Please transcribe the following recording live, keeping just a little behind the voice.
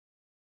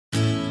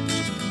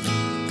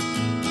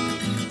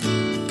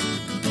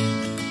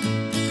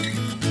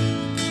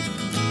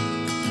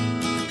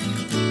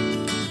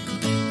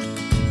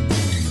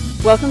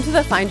Welcome to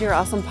the Find Your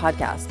Awesome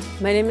podcast.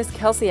 My name is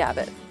Kelsey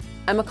Abbott.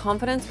 I'm a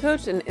confidence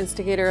coach and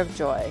instigator of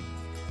joy.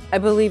 I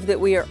believe that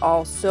we are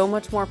all so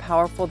much more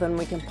powerful than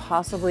we can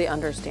possibly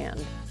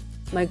understand.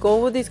 My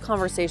goal with these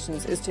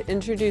conversations is to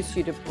introduce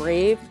you to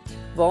brave,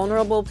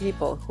 vulnerable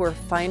people who are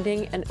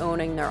finding and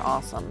owning their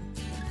awesome.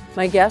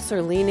 My guests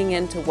are leaning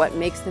into what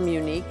makes them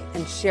unique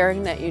and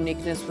sharing that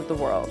uniqueness with the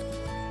world.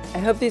 I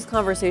hope these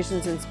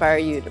conversations inspire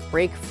you to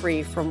break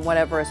free from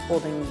whatever is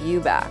holding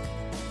you back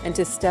and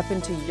to step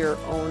into your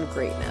own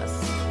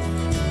greatness.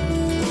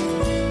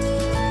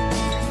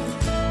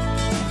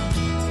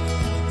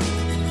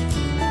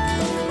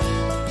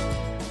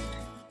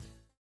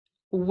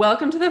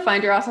 Welcome to the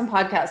Find Your Awesome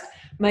podcast.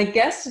 My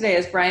guest today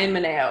is Bryan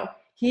Mineo.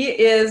 He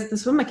is the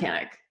swim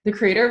mechanic, the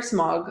creator of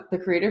Smog, the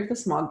creator of the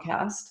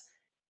Smogcast,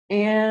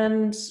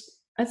 and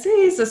I'd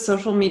say he's a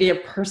social media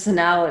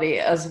personality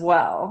as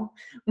well.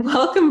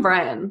 Welcome,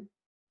 Bryan.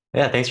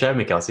 Yeah, thanks for having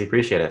me, Kelsey.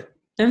 Appreciate it.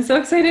 I'm so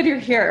excited you're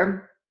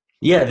here.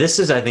 Yeah, this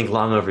is, I think,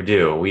 long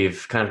overdue.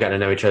 We've kind of gotten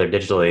to know each other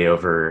digitally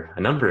over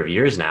a number of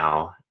years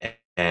now,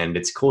 and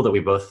it's cool that we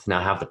both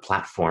now have the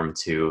platform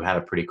to have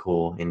a pretty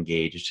cool,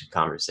 engaged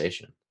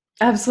conversation.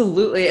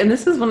 Absolutely. And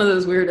this is one of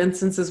those weird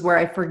instances where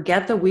I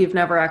forget that we've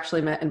never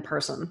actually met in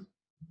person.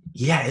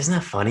 Yeah, isn't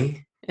that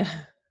funny? Yeah.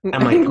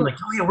 I'm like,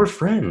 oh yeah, we're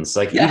friends.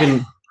 Like, yeah.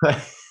 Even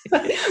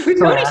we've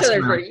known each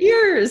other for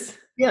years.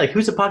 Yeah, like,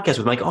 who's a podcast with?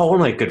 I'm like, oh, we're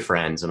my good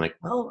friends. I'm like,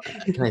 well,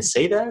 can I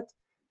say that?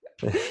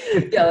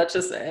 Yeah, let's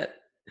just say it.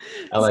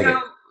 I like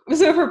it.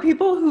 So for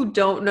people who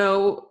don't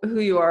know who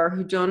you are,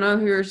 who don't know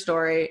what your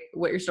story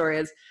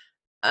is,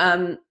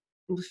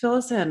 fill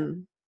us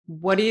in.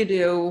 What do you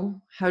do?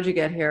 How'd you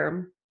get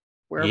here?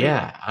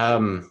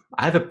 I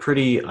have a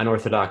pretty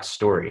unorthodox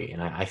story,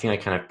 and I think I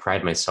kind of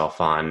pride myself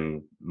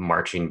on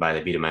marching by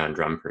the beat of my own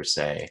drum, per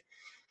se.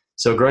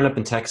 So growing up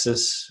in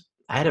Texas,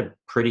 I had a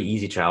pretty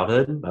easy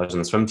childhood. I was on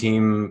the swim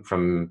team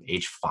from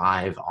age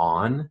 5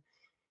 on,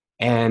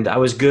 and I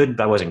was good,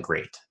 but I wasn't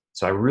great.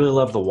 So I really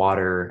loved the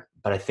water,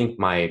 but I think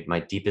my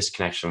deepest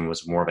connection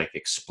was more like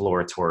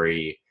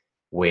exploratory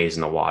ways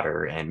in the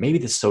water, and maybe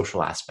the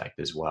social aspect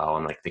as well,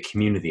 and like the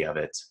community of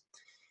it.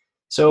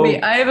 So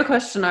wait, I have a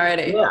question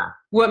already. Yeah.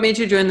 What made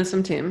you join the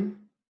swim team?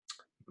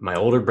 My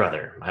older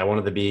brother. I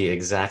wanted to be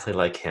exactly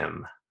like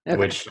him, okay.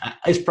 Which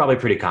is probably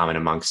pretty common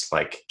amongst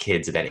like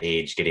kids at that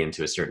age getting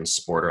into a certain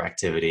sport or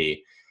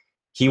activity.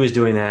 He was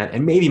doing that,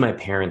 and maybe my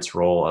parents'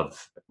 role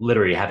of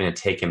literally having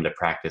to take him to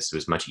practice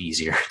was much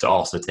easier to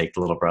also take the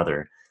little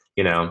brother,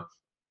 you know?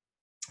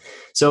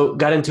 So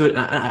got into it.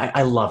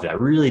 I loved it. I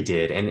really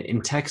did. And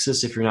in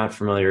Texas, if you're not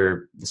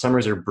familiar, the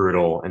summers are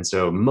brutal. And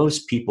so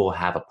most people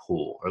have a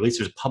pool, or at least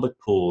there's public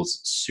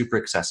pools, super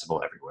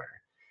accessible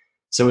everywhere.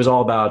 So it was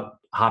all about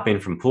hopping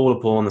from pool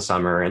to pool in the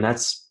summer. And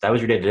that was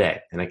your day to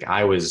day. And like,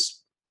 I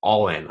was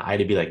all in. I had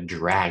to be like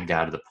dragged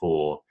out of the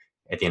pool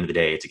at the end of the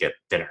day to get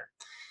dinner.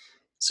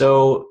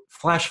 So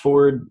flash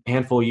forward a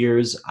handful of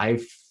years, I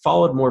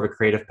followed more of a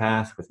creative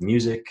path with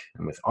music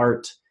and with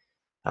art.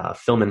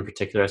 Film in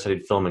particular. I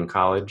studied film in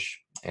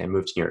college and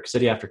moved to New York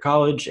City after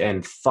college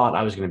and thought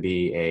I was going to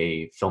be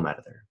a film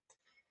editor.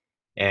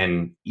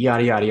 And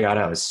yada, yada, yada.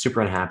 I was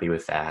super unhappy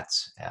with that.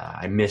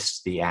 I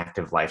missed the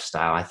active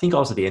lifestyle. I think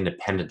also the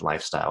independent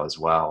lifestyle as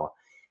well.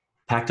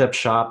 Packed up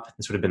shop.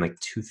 This would have been like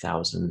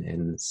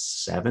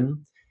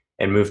 2007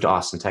 and moved to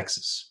Austin,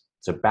 Texas.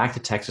 So back to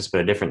Texas,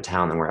 but a different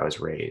town than where I was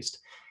raised.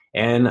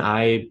 And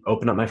I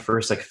opened up my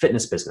first like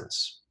fitness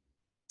business.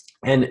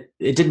 And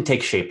it didn't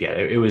take shape yet.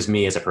 It was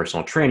me as a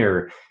personal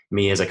trainer,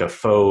 me as like a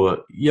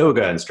faux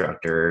yoga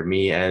instructor,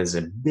 me as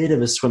a bit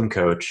of a swim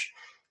coach.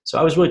 So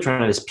I was really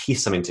trying to just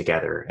piece something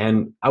together.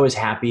 And I was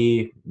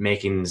happy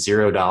making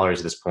 $0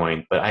 at this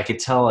point, but I could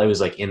tell I was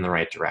like in the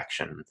right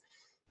direction.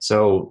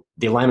 So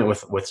the alignment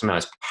with something I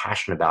was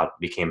passionate about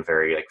became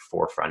very like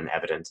forefront and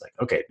evident. Like,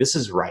 okay, this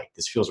is right.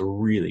 This feels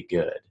really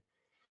good.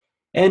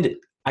 And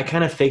I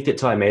kind of faked it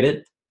till I made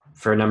it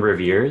for a number of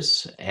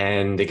years.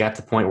 And it got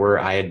to the point where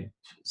I had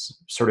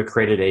sort of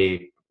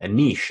created a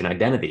niche, an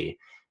identity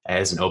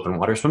as an open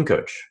water swim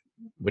coach,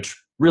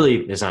 which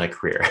really is not a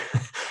career.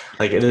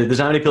 Like there's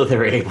not many people that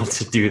are able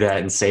to do that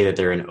and say that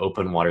they're an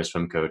open water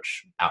swim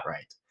coach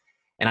outright.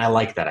 And I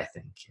like that, I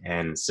think.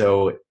 And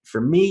so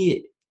for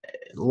me,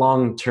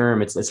 long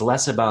term, it's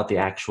less about the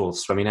actual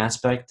swimming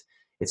aspect.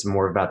 It's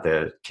more about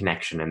the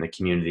connection and the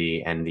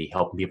community and the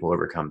helping people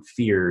overcome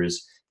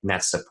fears and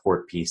that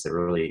support piece that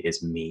really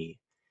is me.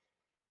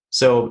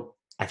 So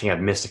I think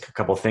I've missed a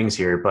couple of things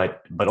here,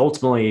 but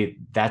ultimately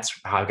that's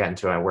how I've gotten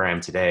to where I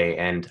am today.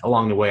 And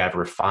along the way, I've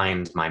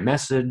refined my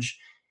message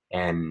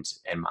and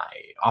my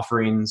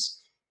offerings,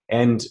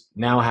 and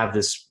now have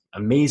this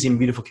amazing,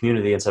 beautiful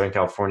community in Southern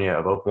California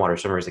of open water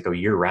swimmers that go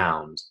year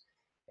round.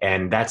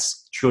 And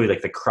that's truly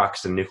like the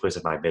crux and nucleus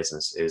of my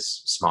business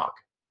is Smog.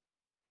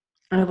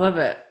 I love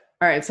it.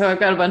 All right. So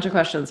I've got a bunch of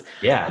questions.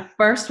 Yeah. The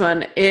first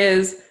one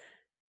is,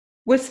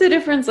 what's the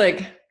difference?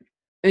 Like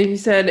you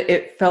said,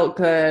 it felt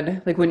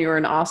good, like when you were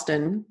in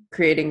Austin,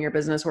 creating your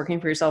business,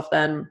 working for yourself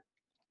then.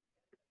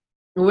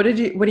 What do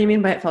you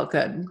mean by it felt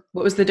good?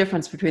 What was the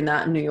difference between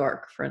that and New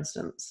York, for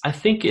instance? I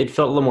think it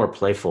felt a little more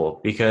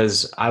playful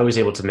because I was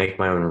able to make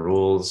my own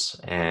rules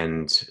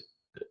and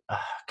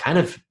kind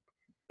of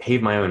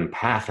pave my own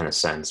path in a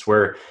sense.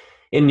 Where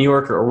in New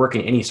York or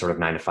working any sort of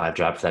 9 to 5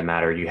 job for that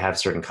matter, you have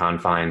certain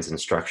confines and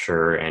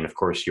structure, and of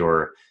course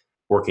you're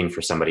working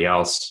for somebody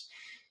else.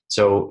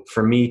 So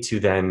for me to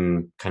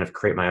then kind of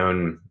create my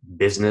own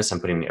business, I'm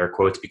putting in air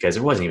quotes because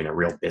it wasn't even a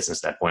real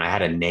business at that point. I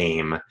had a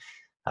name.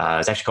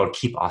 It's actually called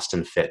Keep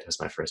Austin Fit. Was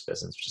my first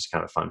business, which is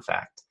kind of a fun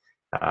fact.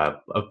 A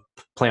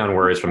play on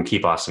words from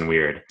Keep Austin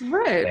Weird.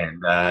 Right.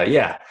 And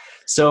yeah,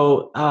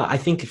 so I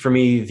think for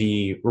me,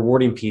 the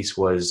rewarding piece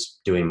was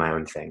doing my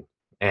own thing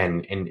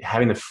and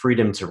having the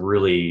freedom to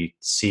really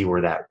see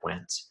where that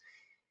went.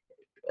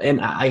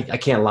 And I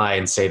can't lie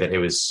and say that it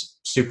was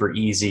super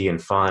easy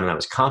and fun. And I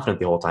was confident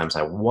the whole time, so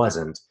I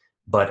wasn't.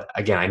 But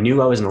again, I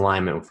knew I was in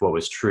alignment with what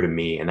was true to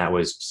me, and that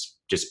was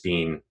just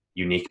being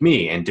unique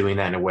me and doing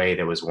that in a way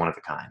that was one of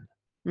a kind.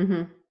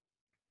 Hmm.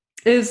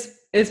 Is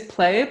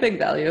play a big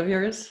value of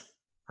yours?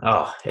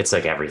 Oh, it's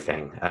like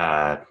everything.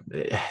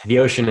 The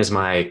ocean is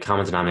my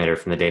common denominator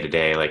from the day to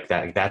day. Like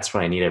that's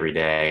what I need every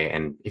day.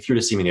 And if you were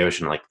to see me in the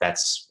ocean, like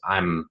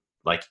I'm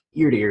like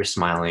ear to ear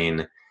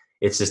smiling.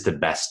 It's just the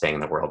best thing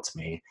in the world to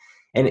me.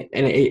 And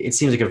it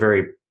seems like a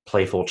very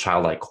playful,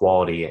 childlike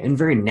quality and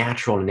very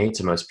natural and innate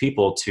to most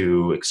people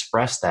to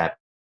express that,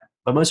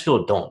 but most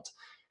people don't.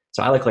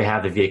 So I luckily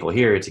have the vehicle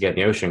here to get in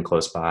the ocean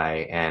close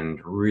by and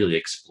really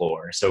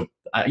explore. So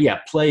yeah,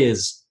 play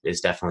is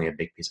definitely a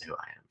big piece of who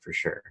I am for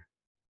sure.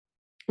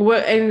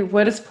 What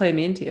does play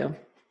mean to you?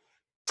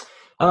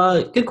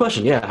 Good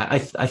question. Yeah, I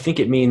think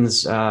it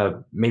means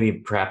maybe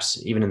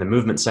perhaps even in the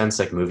movement sense,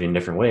 like moving in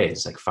different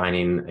ways, like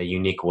finding a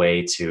unique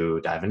way to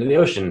dive into the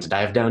ocean, to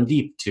dive down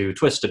deep, to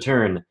twist, to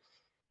turn.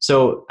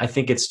 So I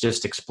think it's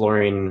just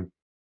exploring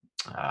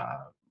uh,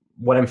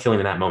 what I'm feeling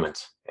in that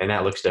moment, and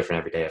that looks different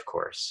every day, of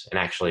course. And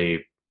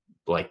actually,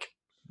 like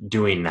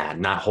doing that,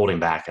 not holding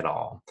back at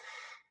all.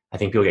 I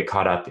think people get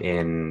caught up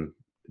in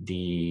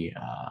the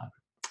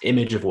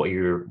image of what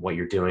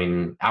you're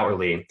doing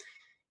outwardly,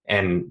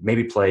 and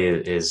maybe play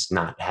is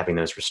not having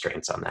those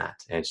restraints on that,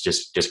 and it's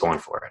just going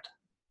for it.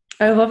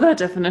 I love that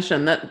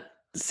definition. That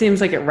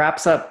seems like it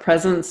wraps up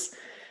presence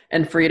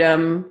and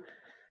freedom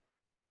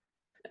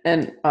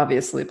and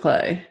obviously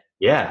play.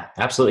 Yeah,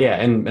 absolutely. Yeah,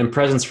 and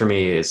presence for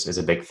me is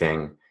a big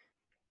thing.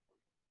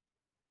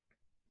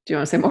 Do you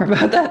want to say more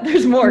about that?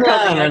 There's more No,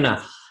 coming. no,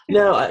 no,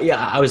 no.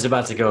 Yeah, I was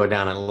about to go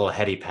down a little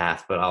heady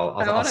path, but I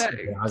want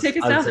to take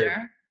us I would down say,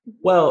 there.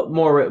 well,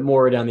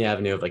 more down the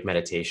avenue of like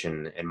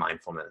meditation and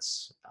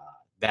mindfulness.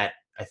 That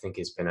I think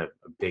has been a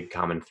big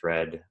common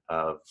thread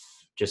of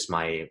just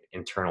my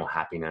internal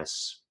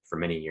happiness for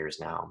many years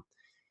now.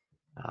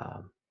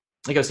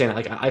 Like I was saying,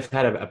 like I've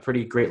had a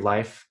pretty great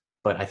life,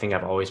 but I think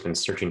I've always been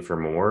searching for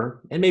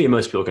more, and maybe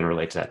most people can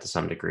relate to that to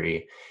some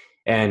degree.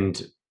 And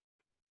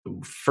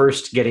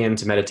first getting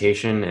into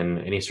meditation and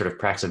any sort of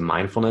practice of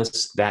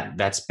mindfulness,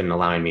 that's been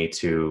allowing me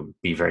to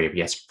be very,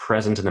 yes,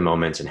 present in the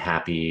moment and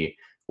happy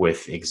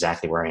with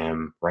exactly where I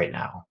am right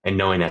now, and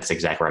knowing that's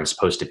exactly where I'm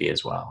supposed to be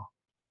as well.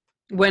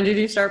 When did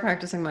you start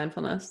practicing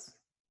mindfulness?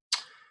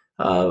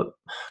 Uh,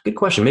 Good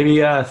question. Maybe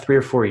 3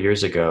 or 4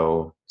 years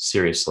ago,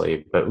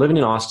 seriously. But living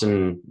in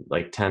Austin,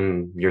 like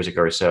 10 years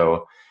ago or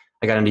so,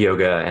 I got into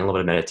yoga and a little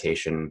bit of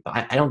meditation.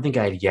 But I don't think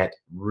I had yet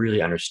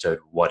really understood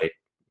what it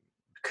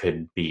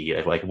could be,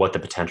 like what the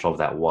potential of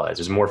that was.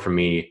 It was more for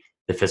me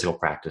the physical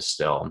practice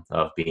still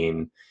of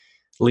being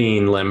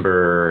lean,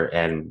 limber,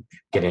 and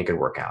getting a good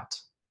workout.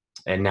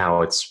 And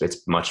now it's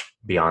much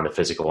beyond the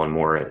physical and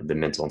more the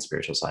mental and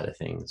spiritual side of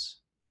things.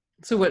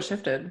 So what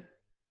shifted?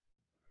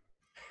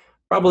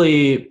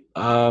 Probably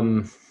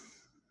probably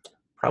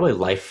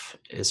life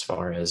as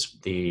far as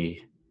the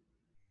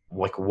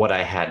like what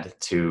I had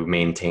to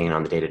maintain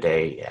on the day to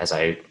day as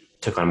I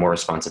took on more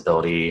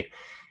responsibility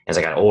as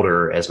I got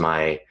older, as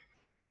my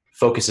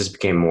focuses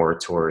became more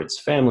towards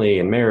family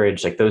and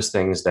marriage, like those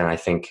things, then I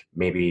think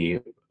maybe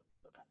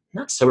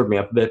not sobered me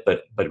up a bit,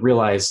 but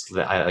realized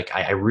that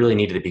I really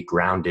needed to be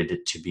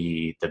grounded to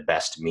be the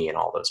best me in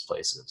all those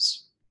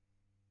places.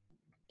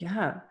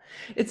 Yeah.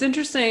 It's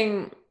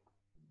interesting.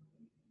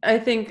 I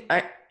think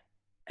I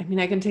mean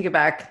I can take it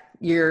back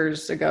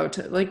years ago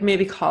to like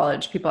maybe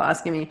college, people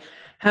asking me,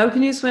 "How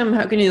can you swim?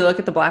 How can you look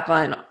at the black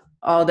line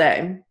all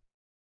day?"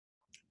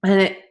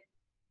 And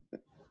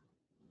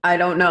I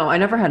don't know. I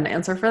never had an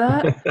answer for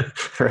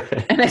that,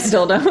 Right. and I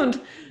still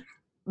don't.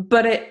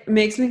 But it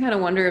makes me kind of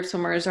wonder if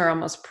swimmers are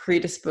almost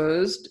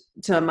predisposed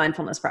to a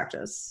mindfulness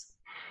practice.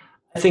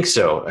 I think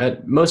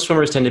so. Most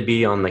swimmers tend to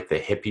be on like the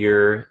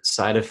hippier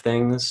side of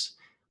things.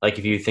 Like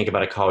if you think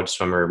about a college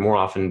swimmer, more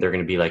often they're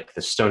going to be like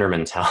the stoner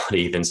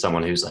mentality than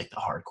someone who's like the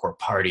hardcore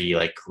party,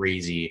 like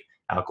crazy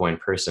outgoing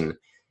person.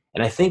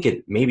 And I think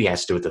it maybe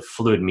has to do with the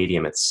fluid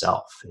medium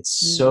itself.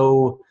 It's Mm.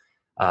 so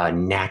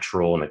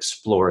natural and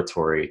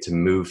exploratory to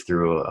move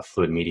through a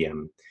fluid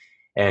medium,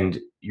 and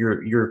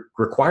you're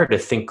required to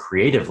think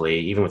creatively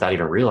even without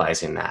even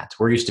realizing that.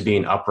 We're used to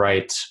being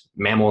upright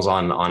mammals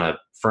on a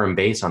firm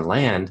base on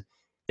land,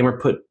 then we're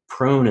put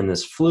prone in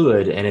this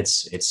fluid, and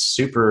it's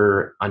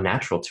super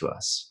unnatural to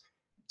us.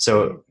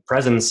 So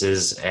presence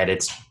is at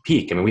its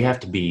peak. I mean, we have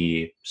to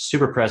be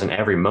super present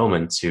every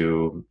moment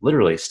to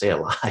literally stay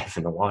alive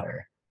in the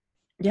water.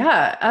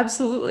 Yeah,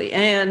 absolutely.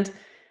 And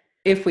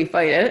if we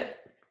fight it,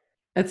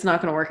 it's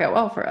not going to work out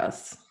well for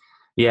us.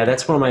 Yeah,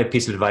 that's one of my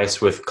pieces of advice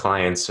with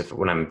clients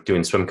when I'm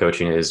doing swim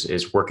coaching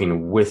is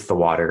working with the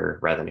water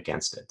rather than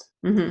against it.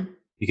 Mm-hmm.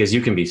 Because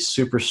you can be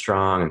super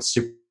strong and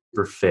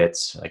super fit,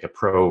 like a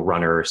pro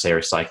runner, say,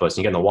 or cyclist,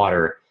 and you get in the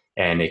water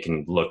and it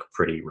can look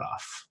pretty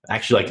rough.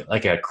 Actually,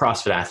 like a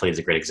CrossFit athlete is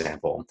a great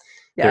example.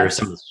 They're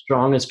some of Yes. the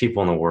strongest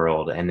people in the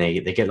world, and they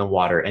get in the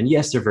water, and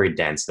yes, they're very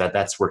dense.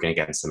 That's working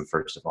against them,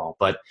 first of all,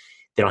 but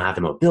they don't have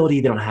the mobility,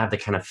 they don't have the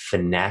kind of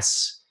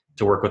finesse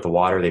to work with the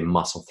water. They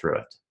muscle through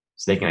it.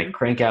 So they can like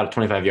crank out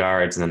 25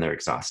 yards and then they're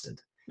exhausted.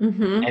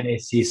 Mm-hmm. And they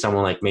see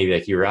someone like maybe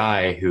like you or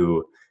I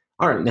who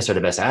aren't necessarily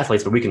the best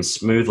athletes, but we can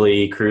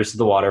smoothly cruise through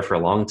the water for a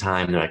long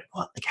time. And they're like,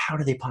 what? Like, how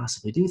do they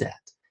possibly do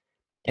that?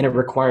 And it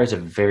requires a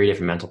very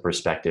different mental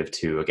perspective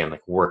to, again,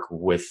 like work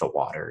with the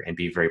water and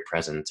be very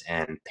present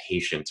and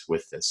patient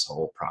with this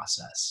whole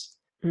process.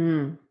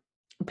 Mm.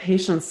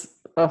 Patience.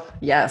 Oh,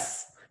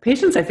 yes.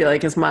 Patience, I feel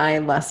like, is my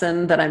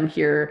lesson that I'm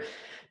here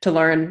to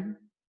learn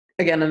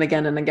again and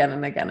again and again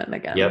and again and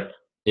again. Yep.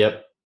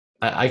 Yep.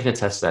 I can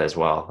attest to that as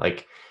well.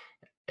 Like,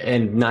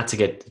 and not to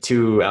get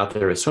too out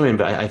there with swimming,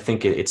 but I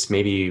think it's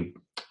maybe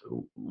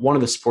one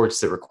of the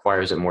sports that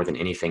requires it more than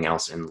anything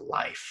else in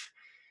life,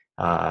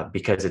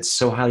 because it's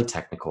so highly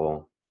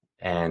technical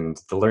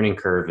and the learning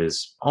curve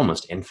is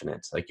almost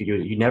infinite. Like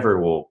you never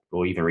will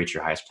even reach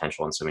your highest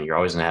potential in swimming. You're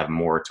always going to have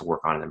more to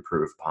work on and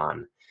improve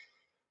upon.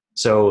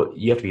 So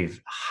you have to be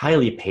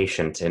highly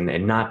patient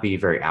and not be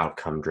very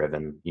outcome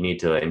driven. You need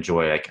to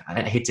enjoy, like,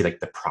 I hate to say like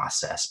the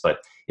process, but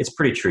it's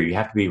pretty true. You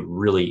have to be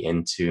really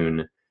in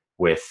tune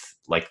with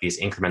like these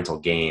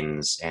incremental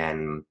gains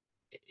and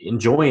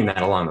enjoying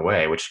that along the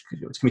way, which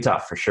it's gonna be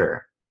tough for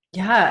sure.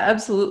 Yeah,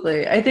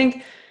 absolutely. I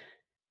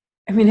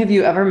mean, have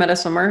you ever met a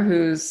swimmer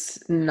who's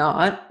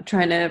not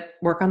trying to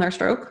work on their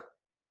stroke?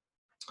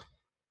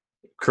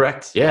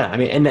 Correct. Yeah. I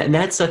mean, and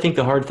that's, I think,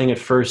 the hard thing at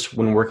first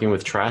when working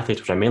with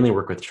triathletes, which I mainly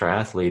work with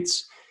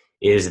triathletes,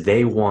 is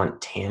they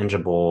want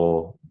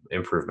tangible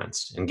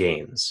improvements and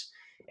gains.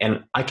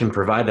 And I can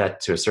provide that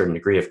to a certain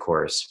degree, of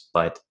course,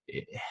 but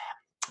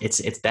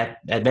it's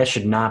that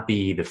should not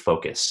be the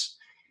focus.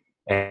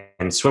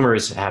 And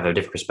swimmers have a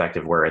different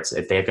perspective where it's,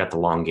 if they've got the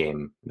long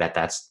game,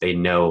 they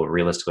know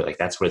realistically, like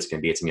that's what it's going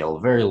to be. It's going to be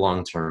a very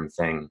long-term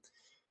thing.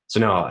 So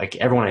no, like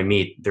everyone I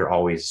meet, they're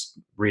always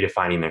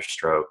redefining their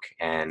stroke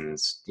and,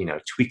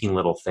 tweaking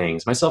little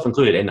things, myself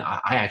included. And I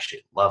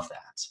actually love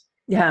that.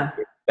 Yeah.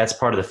 That's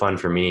part of the fun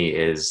for me,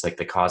 is like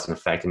the cause and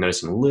effect and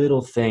noticing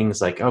little things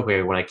like,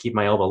 okay, when I keep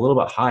my elbow a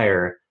little bit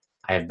higher,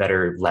 I have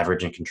better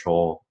leverage and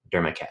control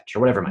during my catch or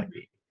whatever it might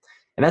be.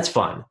 And that's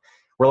fun.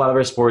 Where a lot of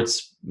other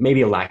sports,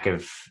 maybe a lack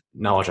of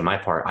knowledge on my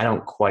part, I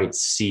don't quite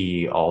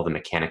see all the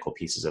mechanical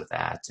pieces of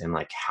that and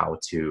like how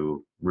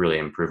to really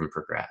improve and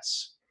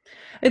progress.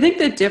 I think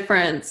the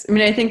difference, I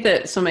mean, I think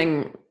that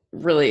swimming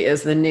really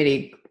is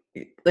the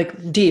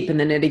like deep in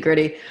the nitty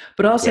gritty,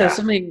 but also Yeah,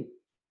 swimming,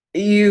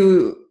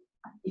 you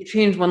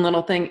change one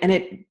little thing and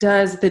it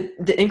does the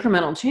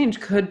incremental change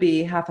could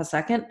be half a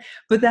second,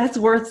 but that's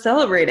worth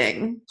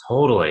celebrating.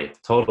 totally,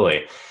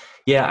 totally.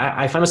 Yeah,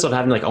 I find myself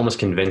having like almost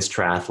convinced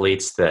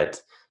triathletes that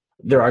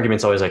their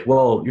argument's always like,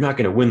 well, you're not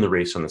going to win the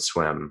race on the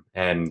swim,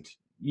 and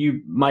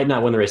you might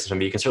not win the race on the swim,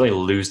 but you can certainly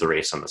lose the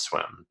race on the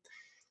swim.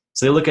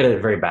 So they look at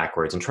it very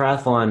backwards. And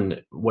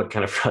triathlon, what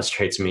kind of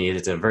frustrates me is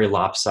it's a very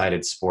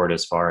lopsided sport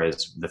as far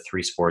as the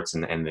three sports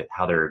and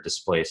how they're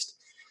displaced.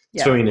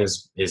 Yeah. Swimming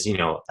is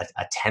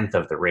a tenth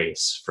of the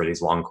race for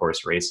these long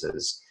course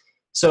races.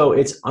 So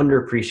it's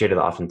underappreciated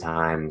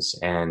oftentimes.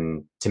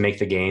 And to make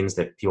the gains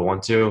that people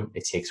want to,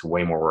 it takes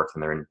way more work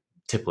than they're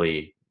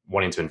typically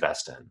wanting to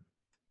invest in.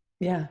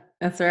 Yeah,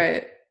 that's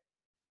right.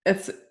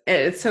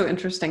 It's so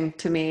interesting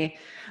to me.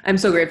 I'm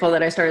so grateful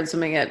that I started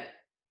swimming at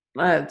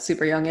a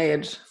super young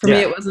age. For me, Yeah,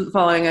 it wasn't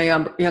following a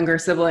younger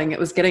sibling. It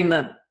was getting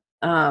the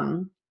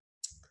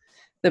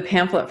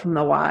pamphlet from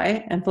the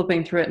Y and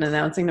flipping through it and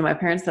announcing to my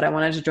parents that I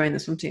wanted to join the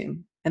swim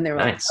team. And they were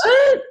like, nice.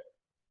 "What?"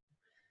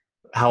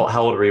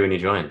 How old were you when you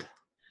joined?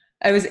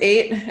 I was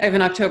 8. I have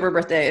an October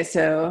birthday,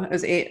 so I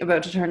was 8,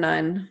 about to turn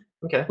 9,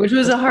 Okay, which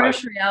was that's a fine.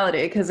 harsh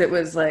reality because it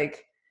was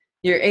like,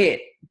 you're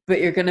 8,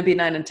 but you're going to be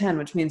 9 and 10,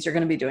 which means you're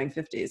going to be doing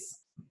 50s.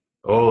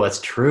 Oh,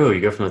 that's true.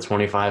 You go from the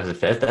 25 to the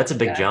fifth. That's a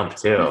big Yeah, jump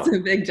too. it's a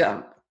big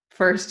jump.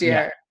 First Yeah.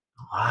 year.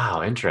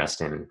 Wow,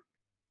 interesting.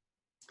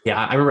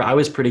 Yeah, I remember I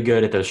was pretty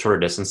good at those shorter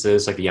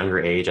distances. Like the younger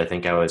age, I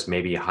think I was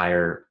maybe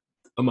higher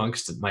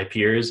amongst my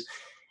peers.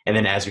 And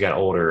then as we got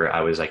older,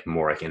 I was like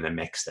more like in the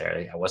mix there.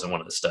 Like, I wasn't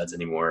one of the studs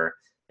anymore.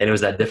 And it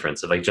was that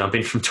difference of like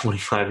jumping from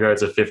 25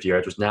 yards to 50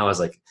 yards, which now is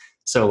like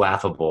so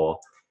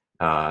laughable.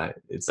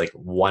 It's like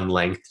one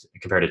length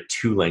compared to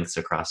two lengths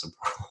across the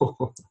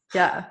pool.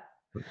 Yeah.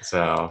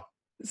 So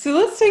So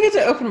let's take it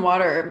to open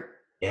water.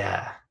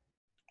 yeah.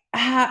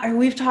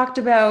 We've talked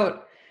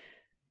about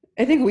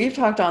I think we've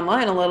talked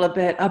online a little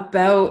bit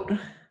about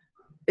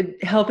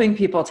helping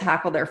people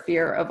tackle their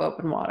fear of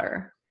open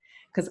water.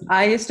 Because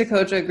I used to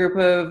coach a group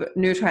of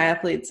new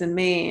triathletes in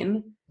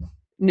Maine,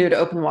 new to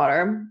open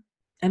water,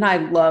 and I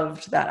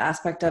loved that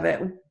aspect of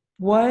it.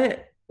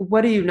 What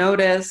do you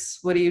notice?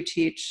 What do you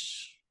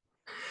teach?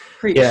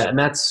 Preach. Yeah, and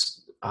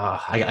that's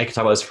I could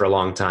talk about this for a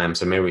long time,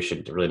 so maybe we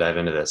should really dive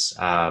into this.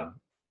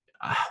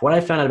 What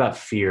I found out about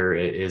fear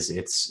is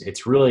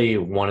it's really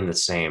one and the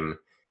same.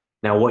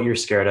 Now, what you're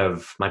scared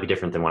of might be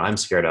different than what I'm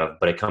scared of,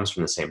 but it comes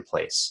from the same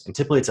place. And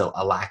typically, it's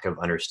a lack of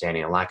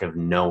understanding, a lack of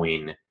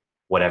knowing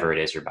whatever it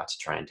is you're about to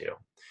try and do.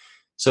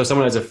 So, if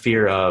someone has a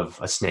fear of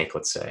a snake,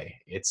 let's say,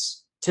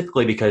 it's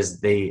typically because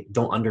they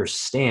don't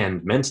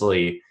understand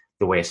mentally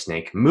the way a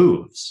snake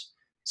moves.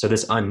 So,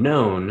 this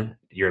unknown,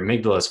 your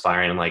amygdala is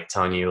firing and like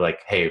telling you, like,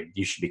 hey,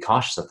 you should be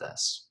cautious of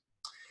this.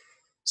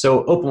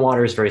 So, open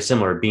water is very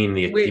similar, being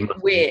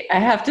Wait, I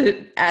have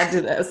to add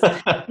to this.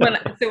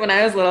 When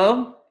I was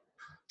little,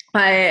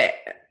 I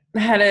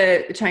had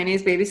a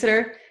Chinese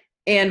babysitter,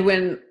 and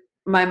when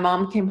my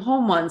mom came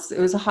home once, it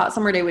was a hot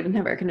summer day. We didn't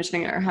have air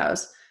conditioning in our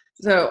house.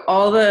 So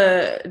all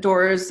the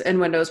doors and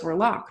windows were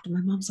locked. And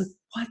my mom's like,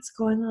 what's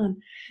going on?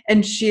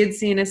 And she had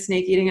seen a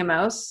snake eating a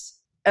mouse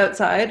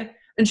outside.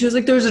 And she was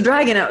like, there's a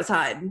dragon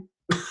outside.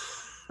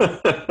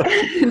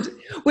 And,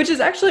 which is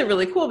actually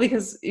really cool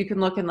because you can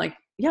look and like,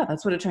 yeah,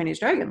 that's what a Chinese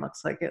dragon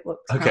looks like. It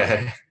looks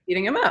okay. like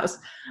eating a mouse.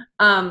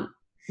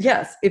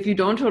 Yes, if you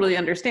don't totally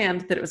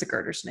understand that it was a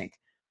garter snake.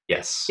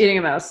 Yes. Eating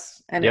a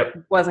mouse, and it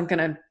wasn't going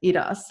to eat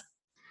us.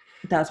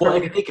 That's well,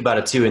 if you think about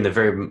it too, in the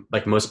very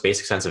like most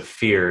basic sense of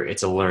fear,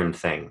 it's a learned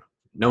thing.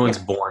 No one's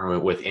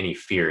born with any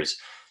fears.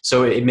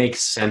 So it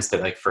makes sense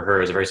that like for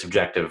her is a very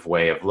subjective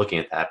way of looking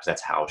at that because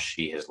that's how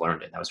she has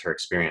learned it. That was her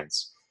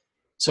experience.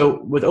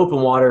 So with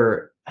open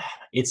water,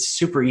 it's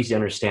super easy to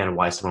understand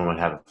why someone would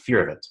have a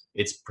fear of it.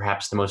 It's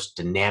perhaps the most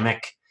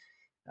dynamic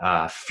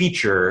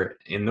feature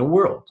in the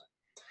world.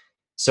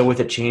 So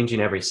with it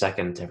changing every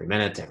second, every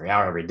minute, every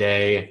hour, every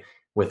day,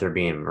 with there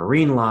being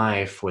marine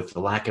life, with the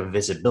lack of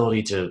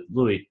visibility to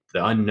really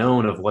the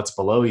unknown of what's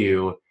below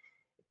you,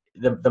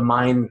 the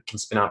mind can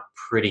spin out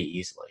pretty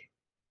easily.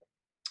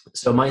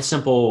 So my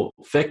simple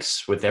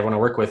fix with everyone I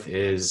work with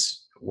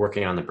is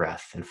working on the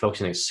breath and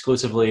focusing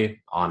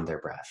exclusively on their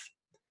breath.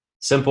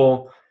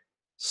 Simple,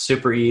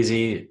 super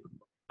easy,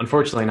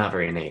 unfortunately not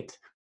very innate.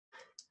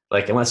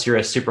 Like unless you're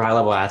a super high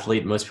level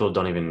athlete, most people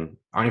aren't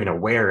even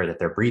aware that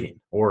they're breathing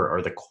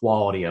or the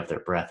quality of their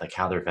breath, like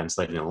how they're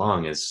ventilating the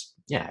lung is,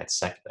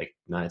 it's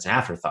it's an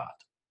afterthought.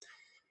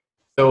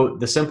 So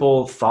the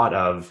simple thought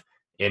of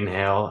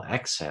inhale,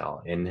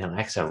 exhale,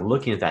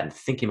 looking at that and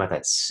thinking about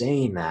that,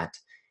 saying that,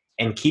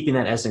 and keeping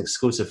that as an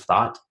exclusive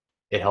thought,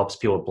 it helps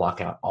people block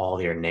out all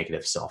their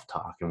negative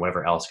self-talk and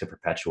whatever else could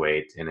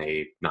perpetuate in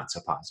a not so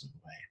positive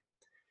way.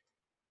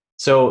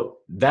 So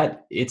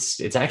that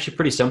it's actually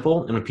pretty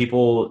simple. And when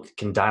people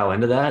can dial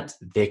into that,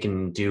 they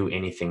can do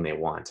anything they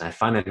want. And I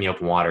find that in the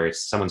open water,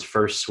 it's someone's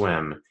first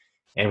swim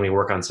and we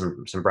work on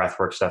some breath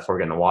work stuff before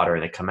we get in the water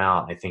and they come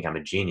out and they think I'm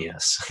a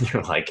genius.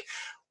 You're like,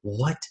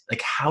 what?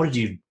 Like, how did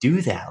you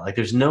do that? Like,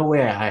 there's no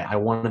way I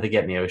wanted to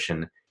get in the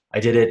ocean.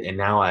 I did it. And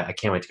now I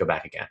can't wait to go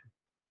back again.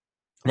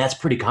 And that's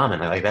pretty common.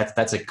 Like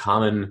that's a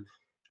common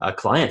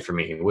client for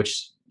me,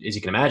 which as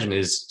you can imagine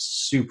is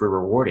super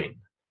rewarding.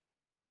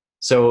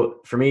 So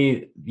for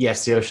me,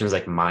 yes, the ocean is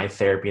like my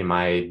therapy and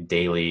my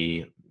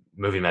daily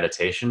moving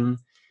meditation.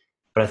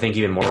 But I think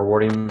even more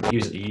rewarding,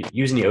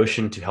 using the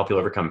ocean to help you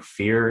overcome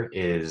fear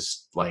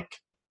is like,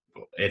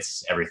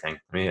 it's everything.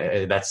 I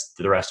mean, that's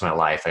the rest of my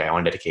life. I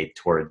want to dedicate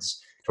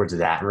towards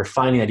that and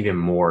refining that even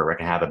more where I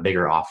can have a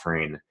bigger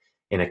offering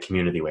in a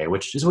community way,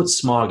 which is what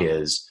SMOG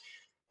is.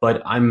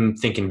 But I'm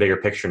thinking bigger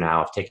picture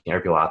now of taking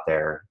every people out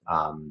there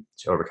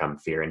to overcome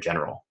fear in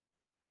general.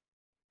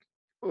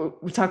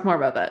 We'll talk more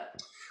about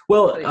that.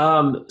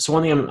 Well, so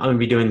one thing I'm going to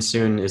be doing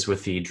soon is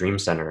with the Dream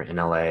Center in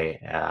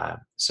LA.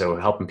 So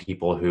helping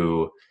people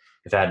who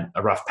have had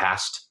a rough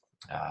past,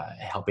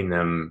 helping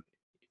them,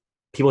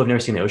 people who've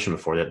never seen the ocean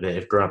before, that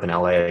have grown up in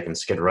LA, like in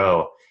Skid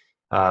Row,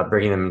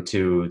 bringing them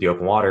to the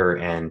open water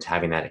and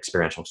having that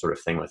experiential sort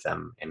of thing with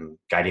them and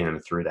guiding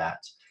them through that.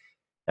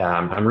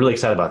 I'm really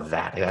excited about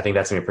that. I think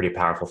that's going to be a pretty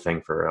powerful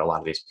thing for a lot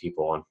of these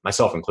people, and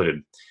myself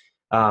included.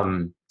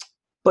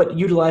 But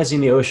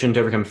utilizing the ocean to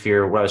overcome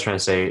fear, what I was trying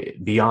to say,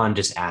 beyond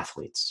just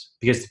athletes,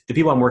 because the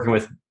people I'm working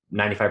with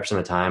 95% of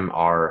the time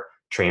are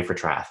trained for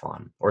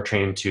triathlon or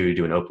trained to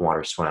do an open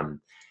water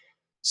swim.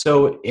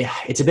 So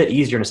it's a bit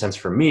easier in a sense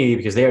for me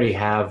because they already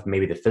have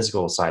maybe the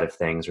physical side of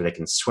things where they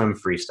can swim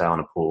freestyle in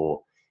a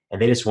pool and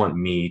they just want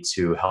me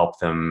to help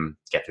them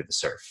get through the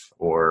surf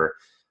or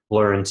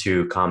learn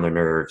to calm their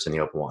nerves in the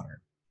open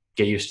water,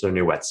 get used to their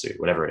new wetsuit,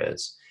 whatever it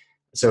is.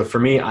 So for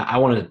me, I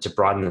wanted to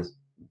broaden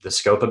the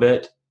scope a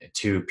bit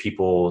to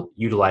people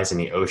utilizing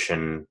the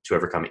ocean to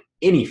overcome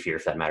any fear,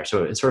 for that matter.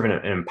 So it's sort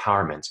of an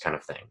empowerment kind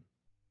of thing.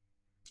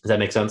 Does that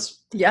make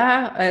sense?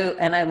 Yeah,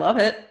 I love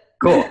it.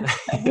 Cool.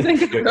 I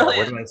think it's brilliant.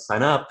 Where do I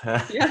sign up?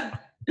 Yeah,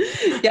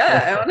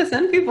 I want to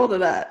send people to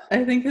that.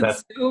 I think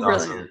it's so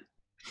brilliant.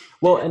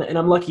 Well, and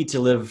I'm lucky to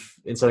live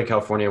in Southern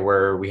California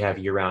where we have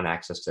year-round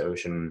access to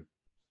ocean.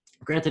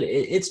 Granted,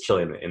 it's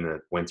chilly in the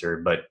winter,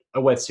 but a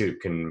wetsuit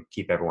can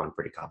keep everyone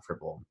pretty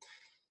comfortable.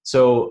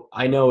 So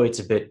I know it's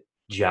a bit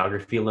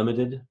geography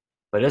limited,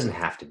 but it doesn't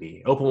have to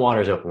be. Open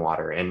water is open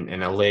water,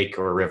 and a lake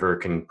or a river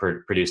can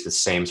produce the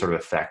same sort of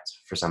effect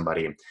for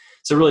somebody.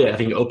 So really, I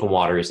think open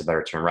water is a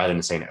better term rather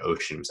than saying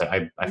ocean. So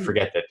I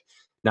forget that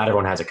not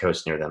everyone has a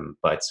coast near them,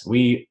 but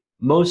we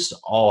most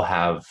all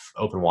have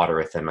open water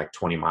within like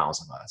 20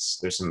 miles of us.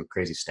 There's some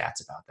crazy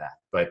stats about that,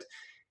 but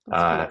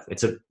That's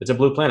cool. it's a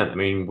blue planet. I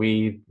mean,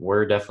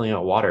 we're definitely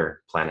a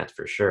water planet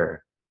for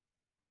sure.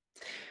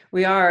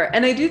 We are.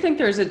 And I do think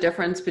there's a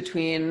difference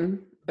between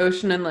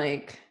ocean and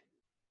lake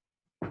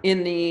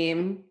in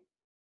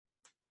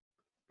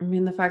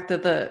the fact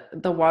that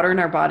the water in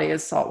our body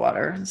is salt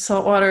water.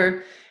 Salt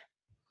water,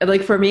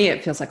 like for me,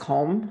 it feels like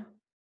home.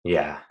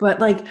 Yeah,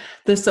 But like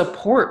the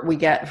support we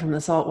get from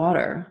the salt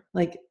water,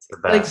 it's the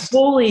like best.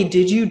 holy,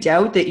 did you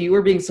doubt that you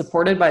were being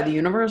supported by the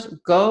universe?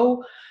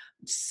 Go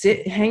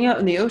sit, hang out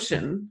in the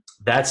ocean.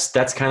 That's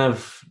kind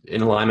of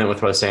in alignment with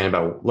what I was saying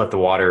about let the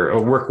water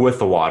or work with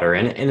the water,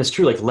 and it's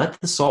true. Like let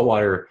the salt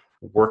water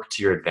work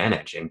to your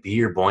advantage and be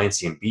your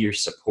buoyancy and be your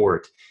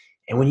support.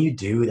 And when you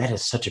do, that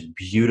is such a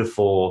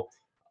beautiful,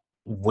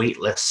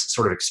 weightless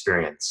sort of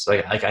experience.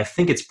 Like I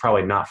think it's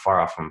probably not far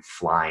off from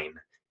flying,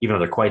 even though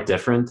they're quite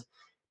different.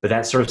 But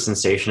that sort of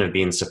sensation of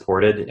being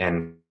supported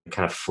and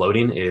kind of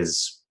floating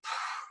is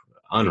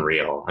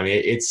unreal. I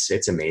mean,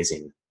 it's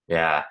amazing.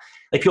 Yeah,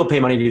 like people pay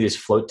money to do these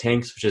float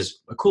tanks, which is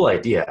a cool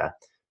idea.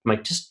 I'm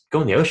like, just go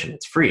in the ocean.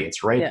 It's free.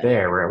 It's right Yeah.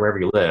 there wherever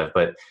you live.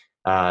 But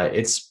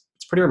it's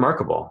pretty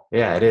remarkable.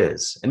 Yeah, it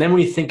is. And then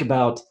when you think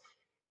about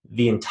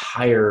the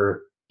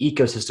entire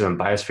ecosystem and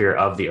biosphere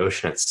of the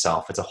ocean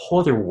itself, it's a whole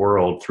other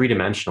world, three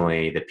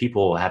dimensionally, that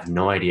people have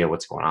no idea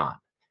what's going on.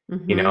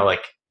 You know, Mm-hmm.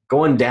 like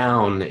going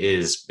down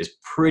is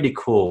pretty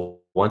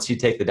cool. Once you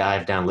take the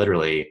dive down,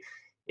 literally,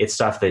 it's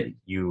stuff that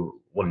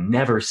you will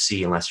never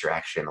see unless you're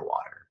actually in the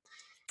water.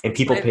 And It's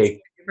people my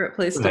pay, favorite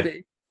place go to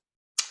ahead.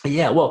 be.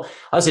 Yeah, well,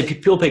 I would say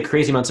people pay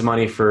crazy amounts of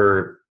money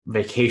for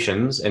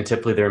vacations, and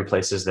typically they're in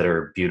places that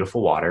are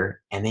beautiful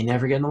water, and they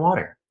never get in the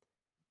water.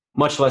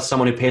 Much less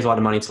someone who pays a lot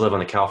of money to live on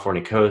the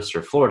California coast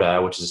or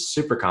Florida, which is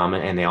super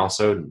common, and they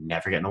also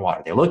never get in the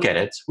water. They look at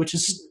it, which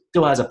is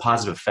still has a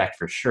positive effect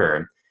for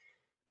sure,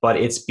 but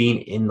it's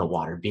being in the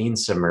water, being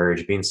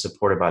submerged, being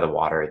supported by the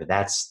water.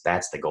 That's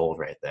the gold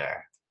right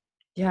there.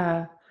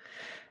 Yeah.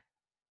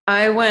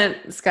 I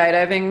went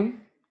skydiving,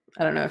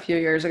 I don't know, a few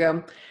years ago,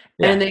 and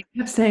Yeah. they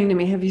kept saying to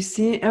me, "Have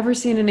you ever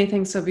seen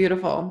anything so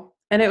beautiful?"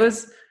 And it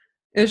was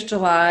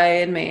July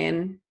in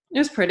Maine. It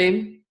was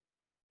pretty,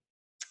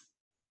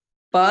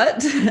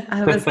 but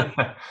I was like,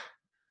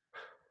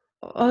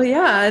 "Oh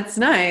yeah, it's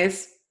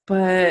nice,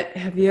 but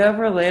have you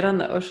ever laid on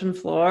the ocean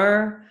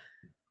floor,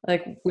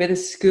 like with a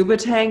scuba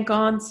tank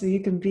on, so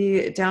you can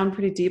be down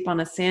pretty deep on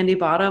a sandy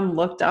bottom,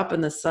 looked up,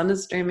 and the sun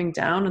is streaming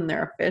down, and there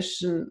are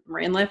fish and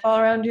marine life all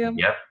around you?"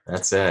 Yep,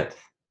 that's it.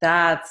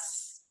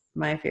 That's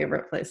my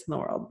favorite place in the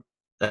world.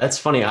 That's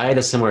funny. I had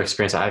a similar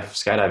experience. I've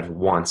skydived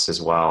once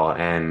as well,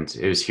 and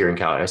it was here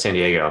in San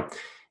Diego,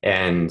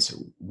 and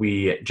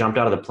we jumped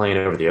out of the plane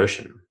over the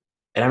ocean.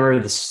 And I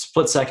remember the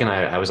split second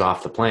I was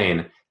off the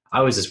plane,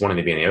 I was just wanting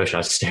to be in the ocean. I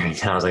was staring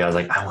down. I was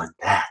like, I want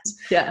that.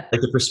 Yeah.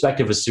 Like the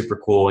perspective was super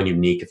cool and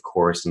unique, of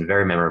course, and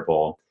very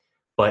memorable.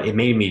 But it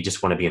made me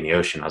just want to be in the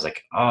ocean. I was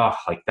like, oh,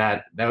 like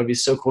that would be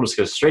so cool to just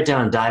go straight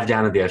down and dive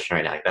down into the ocean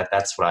right now. Like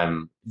that's what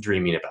I'm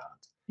dreaming about.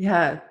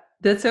 Yeah.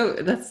 That's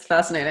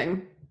fascinating.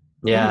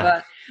 I'm Yeah.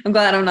 glad I'm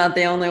glad I'm not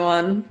the only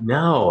one.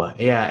 No,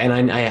 yeah,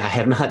 and I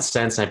have not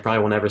since. I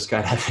probably will never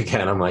skydive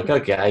again. I'm like,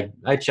 okay,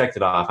 I checked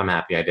it off. I'm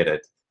happy I did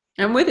it.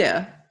 I'm with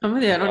you. I'm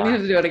with you. I don't need Yeah.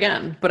 to do it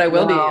again, but I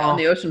will be on Well,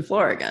 the ocean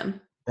floor again.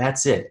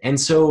 that's it. And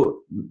so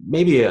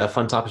maybe a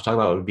fun topic to talk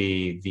about would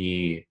be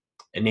the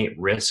innate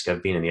risk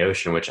of being in the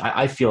ocean, which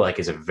I feel like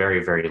is a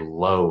very, very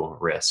low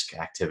risk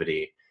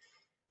activity.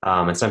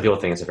 And some people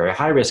think it's a very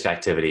high risk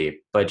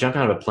activity, but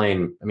jumping out of a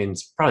plane, I mean,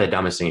 it's probably the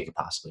dumbest thing you could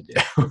possibly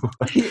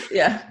do.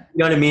 Yeah. You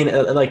know what I mean?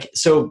 Like,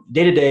 so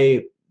day to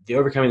day, the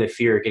overcoming the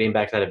fear, getting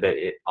back to that a bit,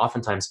 it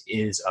oftentimes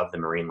is of the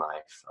marine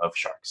life of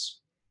sharks.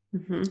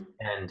 Hmm.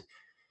 And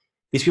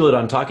these people that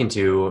I'm talking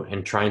to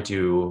and trying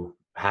to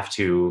have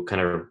to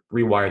kind of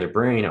rewire their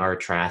brain are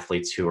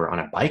triathletes who are on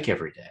a bike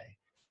every day.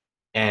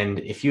 And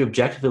if you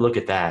objectively look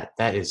at that,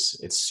 it's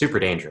super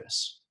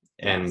dangerous.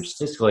 And Yes.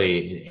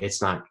 statistically,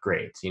 it's not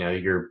great. You know,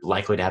 you're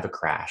likely to have a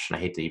crash. And I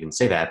hate to even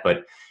say that,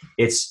 but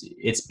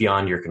it's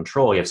beyond your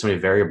control. You have so many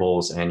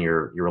variables and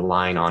you're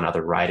relying on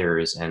other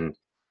riders and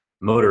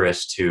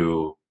motorists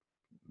to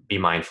be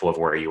mindful of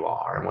where you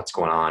are and what's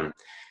going on.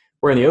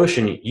 Where in the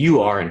ocean,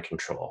 you are in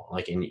control.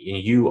 Like, and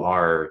you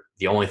are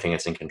the only thing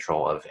that's in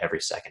control of every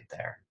second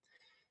there.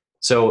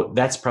 So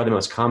that's probably the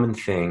most common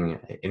thing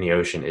in the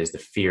ocean is the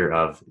fear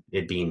of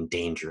it being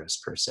dangerous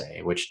per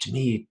se, which to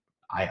me,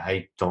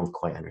 I don't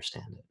quite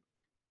understand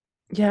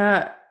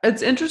Yeah.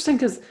 It's interesting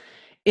because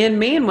in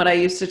Maine, what I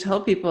used to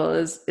tell people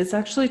is it's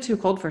actually too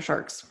cold for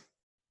sharks.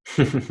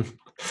 it.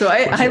 So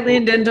which I is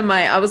leaned into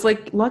I was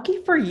like,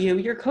 lucky for you,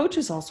 your coach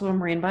is also a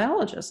marine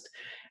biologist.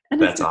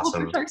 And it's that's difficult for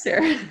awesome. sharks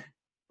here.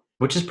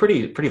 Which is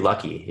pretty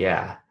lucky.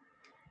 Yeah.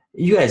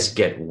 You guys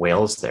get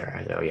whales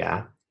there, though.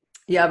 Yeah.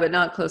 Yeah, but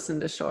not close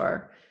into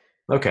shore.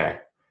 Okay.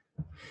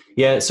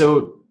 Yeah.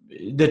 So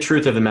the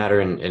truth of the matter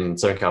in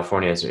Southern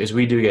California is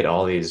we do get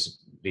all these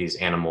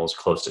animals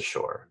close to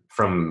shore,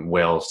 from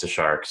whales to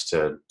sharks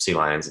to sea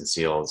lions and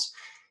seals.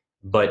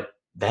 But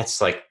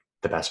that's like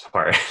the best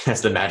part.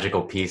 That's the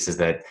magical piece, is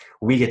that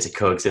we get to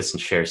coexist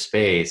and share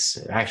space.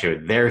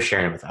 Actually, they're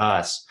sharing it with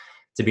us,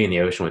 to be in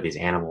the ocean with these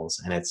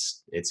animals, and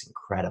it's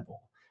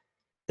incredible.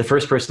 The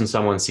first person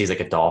someone sees like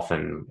a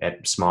dolphin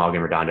at Smog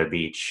and Redondo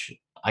Beach,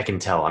 I can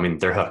tell. I mean,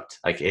 they're hooked.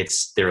 Like,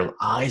 it's their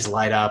eyes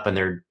light up, and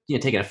they're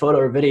taking a photo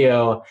or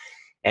video,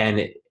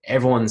 and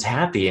everyone's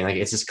happy, and like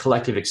it's this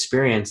collective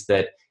experience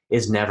that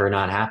is never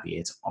not happy.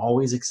 It's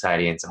always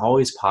exciting. It's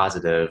always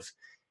positive,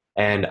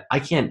 and I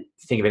can't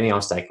think of anything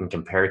else that I can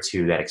compare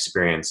to that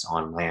experience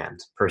on land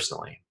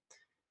personally.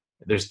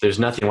 There's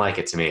nothing like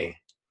it to me.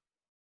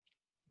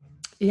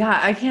 Yeah,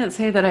 I can't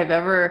say that I've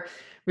ever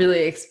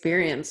really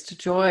experienced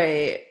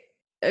joy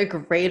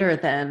greater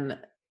than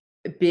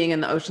being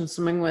in the ocean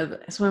swimming with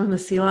the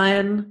sea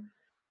lion.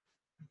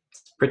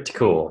 Pretty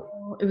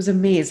cool. It was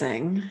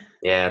amazing.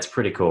 Yeah, it's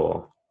pretty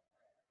cool.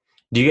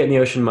 Do you get in the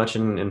ocean much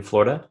in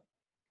Florida?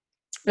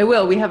 I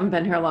will. We haven't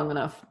been here long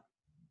enough.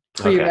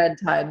 Okay, Pre-red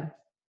tide.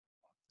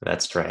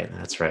 that's right.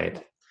 That's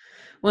right.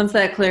 Once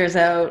that clears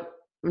out,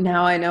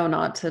 now I know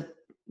not to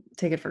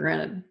take it for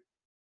granted.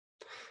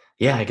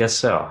 Yeah, I guess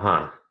so,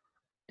 huh?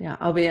 Yeah,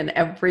 I'll be in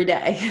every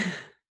day.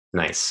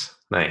 Nice,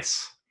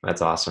 nice.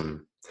 That's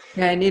awesome.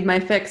 Yeah, I need my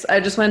fix. I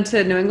just went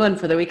to New England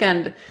for the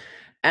weekend,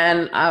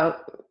 and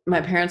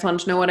my parents wanted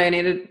to know what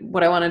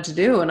I wanted to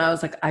do, and I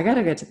was like, I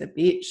gotta get to the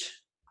beach.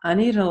 I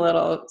need a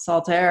little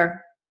salt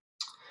air.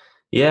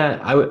 Yeah,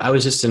 I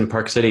was just in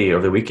Park City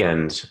over the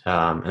weekend,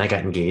 and I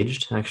got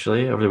engaged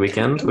actually over the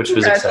weekend, which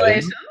was exciting.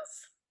 Congratulations.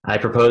 I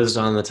proposed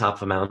on the top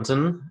of a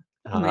mountain,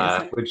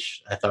 Amazing.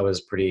 which I thought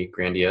was pretty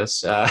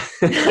grandiose. Uh,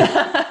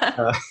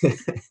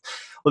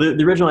 well,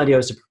 the original idea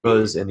was to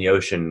propose in the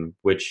ocean,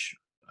 which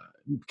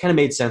kind of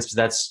made sense because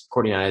that's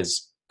Courtney and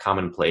I's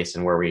commonplace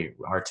and where we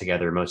are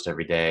together most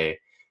every day.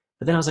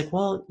 But then I was like,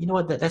 well, you know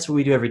what? That's what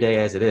we do every day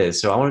as it is.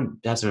 So I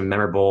wanted to have something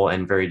memorable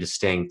and very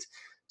distinct.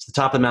 So the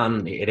top of the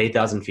mountain at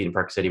 8,000 feet in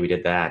Park City, we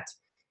did that.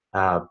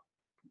 Uh,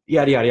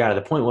 Yada, yada, yada.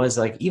 The point was,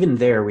 like, even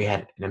there, we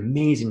had an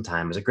amazing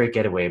time. It was a great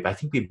getaway, but I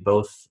think we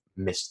both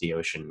missed the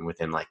ocean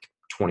within like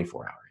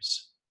 24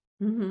 hours.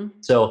 Hmm.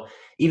 So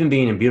even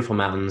being in beautiful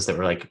mountains that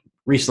were like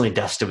recently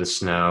dusted with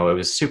snow, it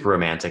was super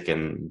romantic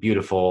and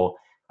beautiful.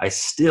 I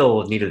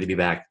still needed to be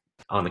back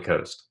on the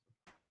coast.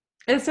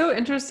 It's so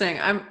interesting.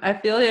 I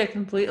feel like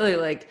completely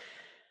like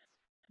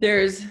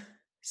there's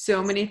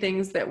so many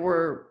things that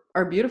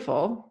are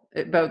beautiful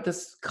about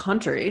this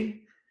country.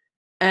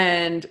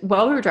 And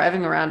while we were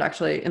driving around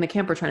actually in the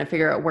camper trying to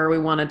figure out where we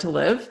wanted to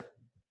live,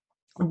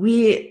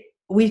 we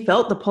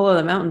felt the pull of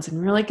the mountains and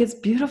we were like, it's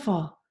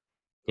beautiful,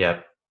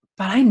 Yep.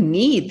 but I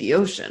need the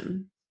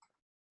ocean.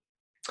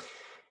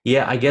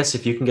 Yeah, I guess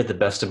if you can get the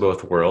best of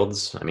both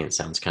worlds, I mean, it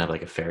sounds kind of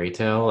like a fairy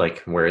tale, like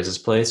where is this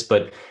place?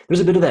 But there's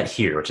a bit of that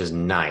here, which is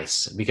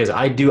nice because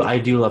I do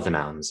love the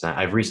mountains.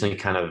 I've recently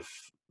kind of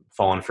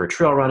fallen for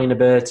trail running a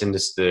bit and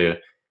just the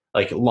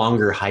like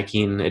longer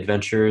hiking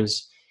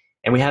adventures.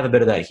 And we have a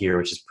bit of that here,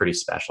 which is pretty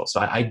special. So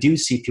I do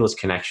see people's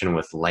connection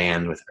with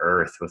land, with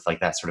earth, with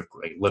like that sort of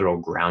like literal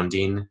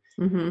grounding.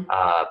 Hmm.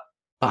 Uh,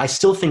 but I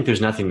still think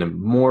there's nothing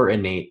more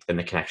innate than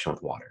the connection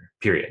with water,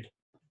 period.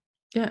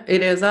 Yeah,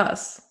 it is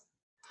us.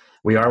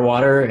 We are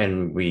water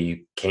and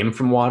we came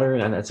from water,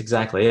 and that's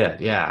exactly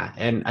it. Yeah.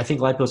 And I think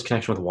lipo's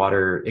connection with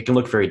water, it can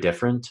look very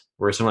different.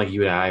 Whereas someone like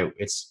you and I,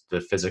 it's the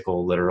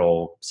physical,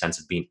 literal sense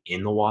of being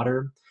in the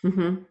water.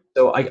 Hmm.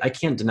 So I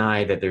can't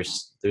deny that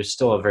there's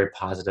still a very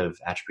positive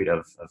attribute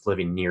of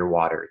living near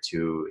water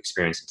to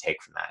experience and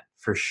take from that,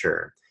 for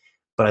sure.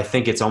 But I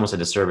think it's almost a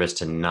disservice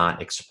to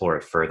not explore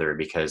it further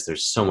because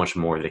there's so much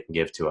more that it can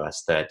give to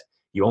us that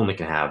you only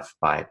can have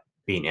by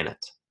being in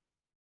it.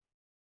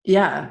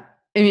 Yeah.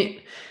 I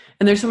mean,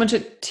 and there's so much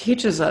it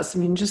teaches us. I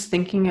mean, just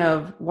thinking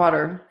of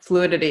water,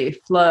 fluidity,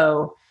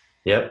 flow,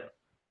 Yep.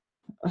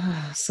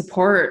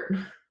 support,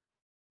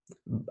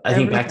 I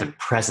think back to everything.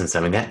 presence.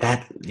 I mean,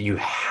 that you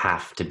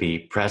have to be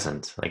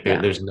present. Like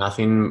Yeah. there's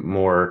nothing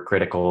more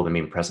critical than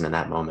being present in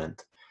that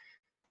moment.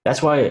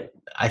 That's why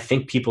I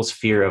think people's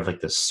fear of like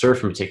the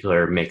surf in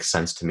particular makes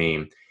sense to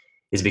me,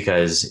 is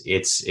because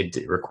it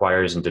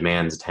requires and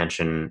demands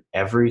attention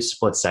every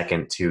split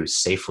second to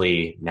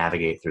safely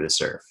navigate through the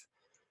surf,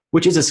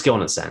 which is a skill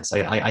in a sense.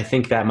 I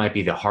think that might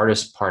be the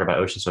hardest part about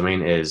ocean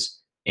swimming is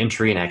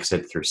entry and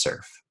exit through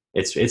surf.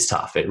 It's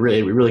tough. It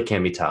really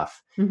can be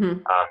tough. Hmm.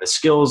 The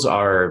skills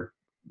are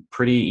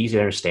pretty easy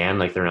to understand.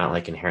 Like they're not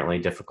like inherently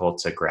difficult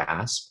to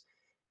grasp,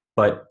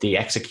 but the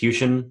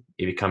execution,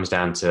 it comes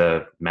down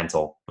to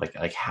mental,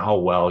 like how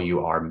well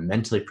you are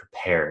mentally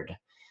prepared.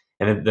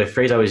 And the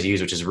phrase I always use,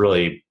 which is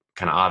really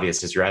kind of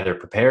obvious, is you're either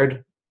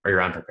prepared or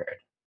you're unprepared.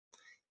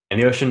 In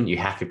the ocean, you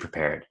have to be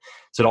prepared.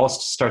 So it all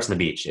starts on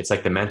the beach. It's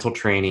like the mental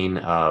training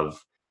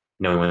of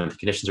knowing what the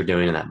conditions are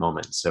doing in that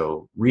moment.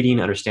 So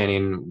reading,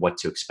 understanding what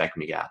to expect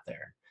when you get out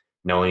there,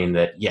 knowing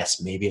that,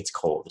 yes, maybe it's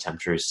cold. The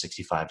temperature is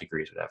 65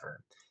 degrees,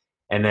 whatever.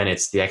 And then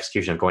it's the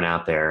execution of going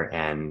out there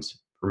and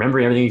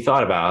remembering everything you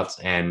thought about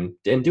and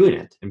doing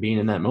it and being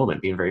in that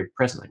moment, being very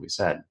present, like we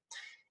said.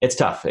 It's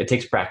tough. It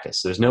takes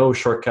practice. There's no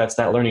shortcuts.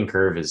 That learning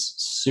curve is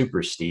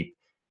super steep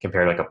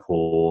compared to like a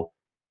pool,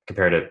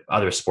 compared to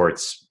other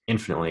sports,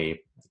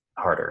 infinitely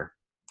harder.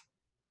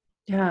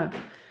 Yeah.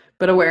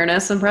 But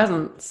awareness and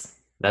presence.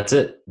 That's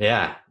it.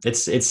 Yeah. It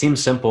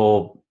seems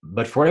simple,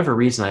 but for whatever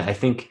reason, I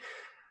think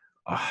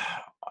uh,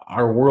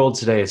 our world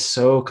today is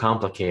so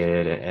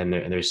complicated and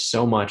there's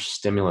so much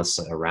stimulus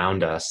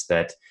around us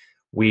that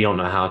we don't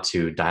know how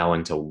to dial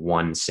into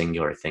one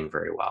singular thing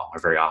very well or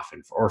very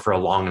often or for a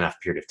long enough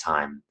period of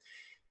time.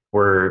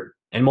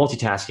 And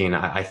multitasking,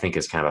 I think,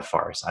 is kind of a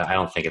farce. I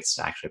don't think it's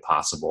actually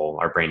possible.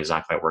 Our brain does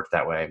not quite work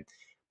that way.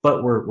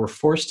 But we're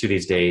forced to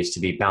these days to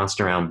be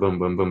bouncing around, boom,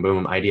 boom, boom,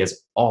 boom,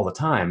 ideas all the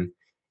time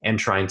and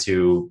trying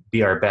to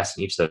be our best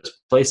in each of those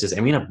places.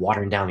 And we end up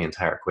watering down the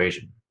entire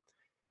equation.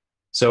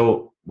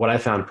 So what I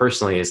found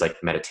personally is like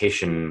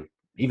meditation,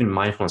 even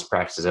mindfulness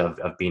practices of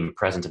being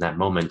present in that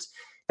moment.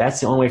 That's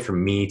the only way for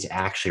me to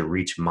actually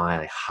reach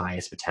my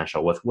highest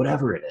potential with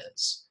whatever it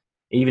is.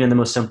 Even in the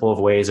most simple of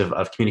ways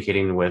of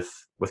communicating with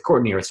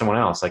Courtney or someone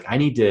else. Like I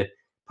need to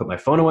put my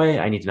phone away.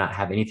 I need to not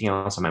have anything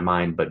else on my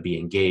mind, but be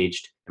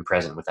engaged and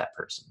present with that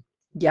person.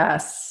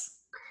 Yes.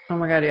 Oh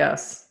my God,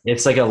 yes.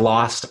 It's like a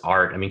lost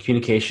art. I mean,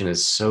 communication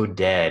is so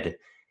dead.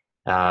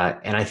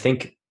 And I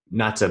think,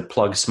 not to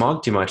plug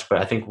Smog too much, but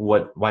I think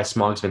why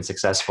Smog's been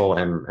successful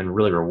and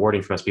really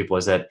rewarding for most people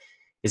is that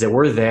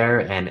we're there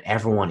and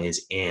everyone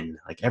is in.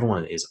 Like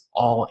everyone is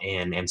all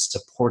in and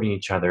supporting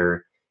each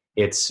other.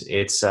 It's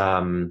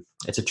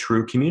a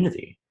true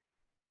community.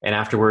 And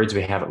afterwards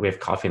we have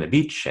coffee on the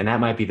beach, and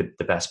that might be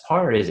the best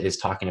part is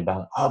talking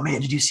about, oh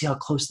man, did you see how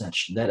close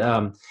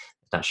that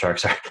not shark,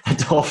 sorry, that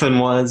dolphin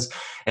was,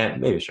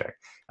 and maybe a shark.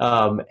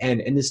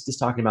 And just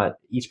talking about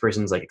each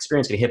person's like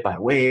experience getting hit by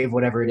a wave,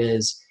 whatever it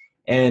is.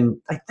 And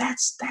like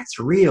that's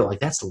real. Like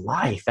that's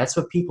life. That's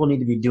what people need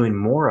to be doing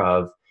more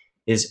of,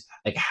 is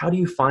like, how do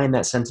you find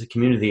that sense of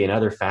community in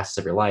other facets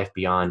of your life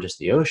beyond just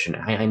the ocean?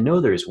 I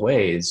know there's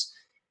ways.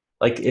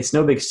 Like it's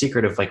no big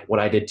secret of like what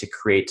I did to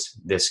create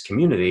this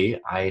community.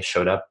 I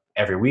showed up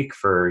every week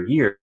for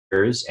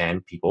years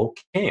and people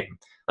came.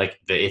 Like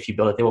if you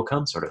build it, they will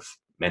come sort of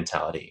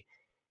mentality.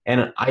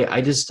 And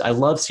I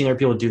love seeing other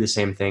people do the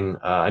same thing.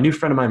 A new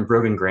friend of mine,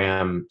 Brogan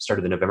Graham,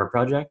 started the November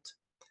Project,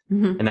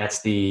 Mm-hmm. and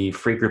that's the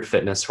free group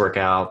fitness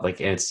workout. Like,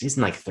 and he's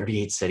in like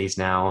 38 cities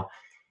now,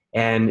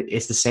 and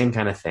it's the same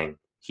kind of thing.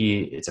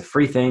 It's a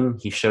free thing.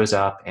 He shows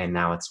up, and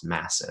now it's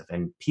massive,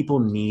 and people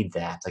need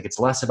that. Like, it's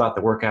less about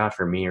the workout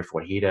for me or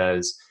for what he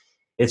does.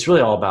 It's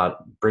really all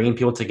about bringing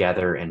people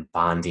together and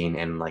bonding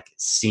and like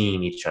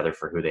seeing each other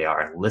for who they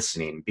are and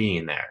listening,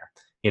 being there.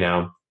 You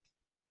know.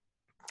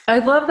 I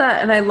love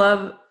that. And I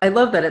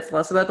love that it's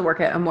less about the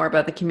workout and more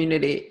about the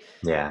community.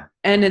 Yeah.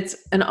 And it's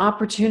an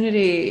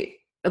opportunity,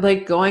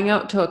 like going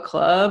out to a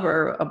club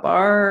or a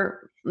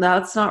bar.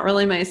 That's not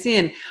really my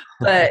scene.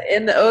 But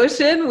in the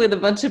ocean with a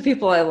bunch of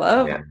people I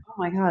love, Yeah. oh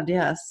my God,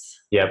 yes.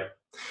 Yep.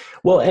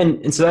 Well,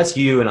 and so that's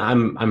you, and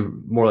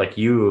I'm more like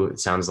you, it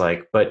sounds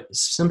like. But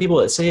some people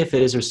that say if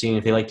it is their scene,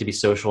 if they like to be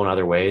social in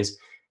other ways,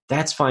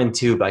 that's fine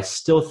too. But I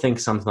still think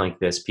something like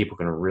this people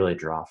can really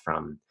draw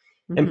from,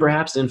 and Mm-hmm.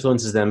 perhaps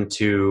influences them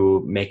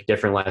to make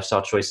different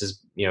lifestyle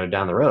choices,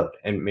 down the road.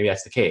 And maybe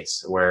that's the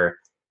case where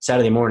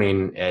Saturday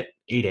morning at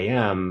 8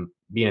 a.m.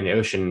 being in the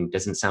ocean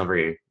doesn't sound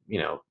very,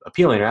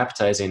 appealing or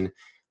appetizing.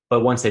 But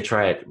once they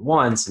try it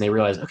once and they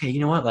realize, okay, you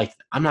know what, like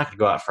I'm not going to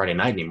go out Friday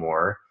night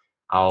anymore.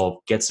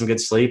 I'll get some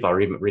good sleep. I'll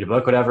read a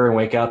book, whatever, and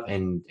wake up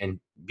and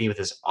be with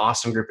this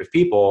awesome group of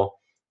people.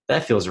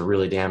 That feels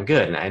really damn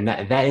good. And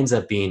that ends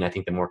up being, I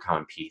think, the more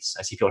common piece.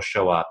 I see people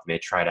show up and they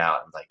try it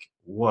out and like,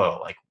 whoa,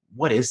 like,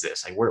 what is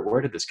this? Like,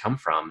 where did this come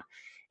from?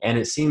 And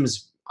it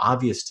seems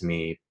obvious to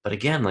me, but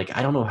again, like,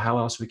 I don't know how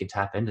else we can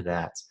tap into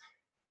that.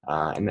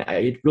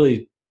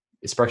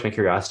 It sparks my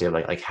curiosity of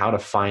like how to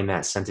find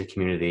that sense of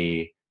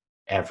community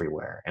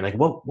everywhere. And like,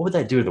 what would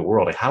that do to the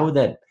world? Like, how would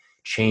that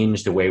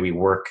change the way we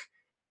work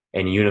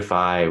and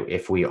unify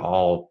if we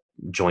all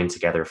join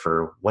together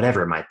for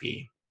whatever it might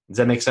be? Does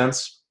that make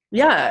sense?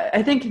 Yeah,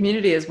 I think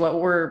community is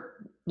what we're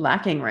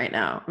lacking right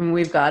now. I mean,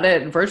 we've got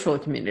it in virtual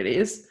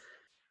communities,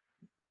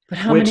 but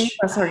how many Which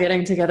of us are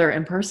getting together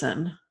in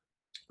person?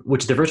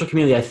 the virtual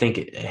community, I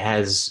think,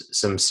 has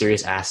some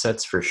serious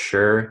assets for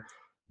sure,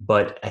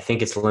 but I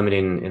think it's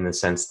limiting in the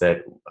sense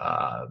that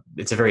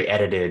it's a very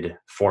edited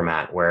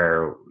format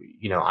where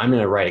I'm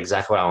going to write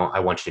exactly what I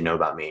want you to know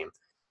about me,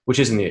 which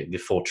isn't the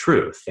full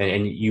truth,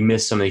 and you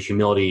miss some of the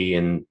humility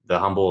and the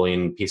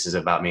humbling pieces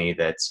about me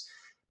that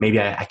maybe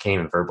I can't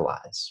even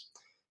verbalize.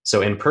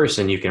 So in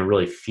person, you can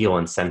really feel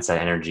and sense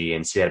that energy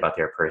and see that about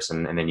the other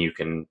person, and then you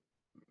can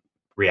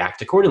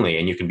react accordingly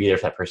and you can be there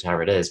for that person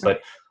however it is.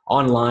 But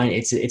online,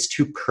 it's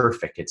too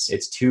perfect.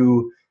 It's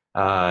too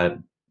uh,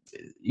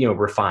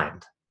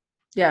 refined.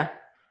 Yeah.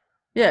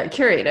 Yeah.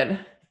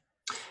 Curated.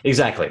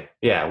 Exactly.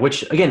 Yeah.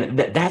 Which again,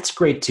 that's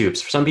great too.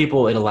 For some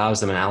people, it allows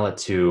them an outlet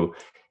to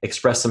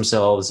express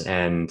themselves,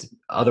 and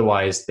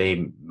otherwise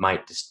they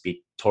might just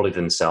be totally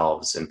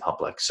themselves in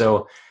public.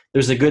 So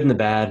there's the good and the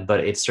bad, but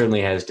it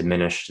certainly has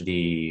diminished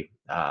the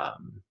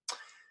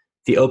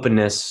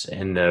openness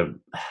and the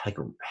like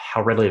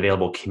how readily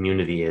available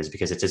community is,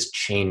 because it's just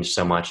changed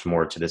so much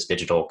more to this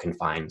digital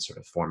confined sort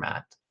of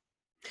format.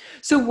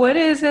 So, what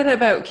is it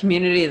about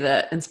community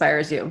that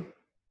inspires you?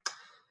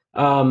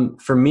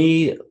 For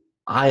me,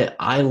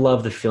 I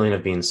love the feeling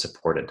of being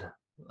supported,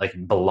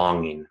 like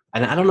belonging,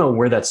 and I don't know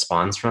where that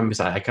spawns from, because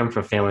I come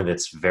from a family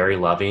that's very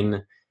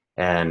loving,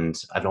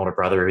 and I have an older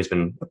brother who's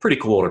been a pretty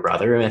cool older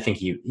brother, and I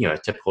think a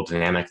typical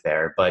dynamic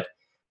there. But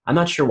I'm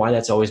not sure why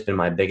that's always been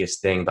my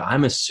biggest thing. But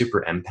I'm a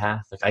super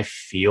empath. Like I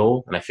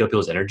feel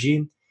people's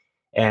energy,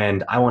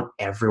 and I want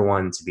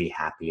everyone to be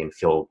happy and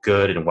feel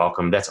good and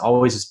welcome. That's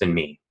always just been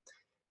me.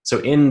 So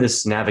in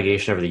this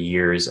navigation over the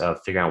years of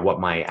figuring out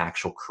what my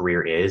actual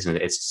career is, and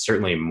it's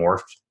certainly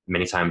morphed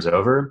many times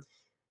over,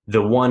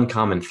 the one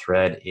common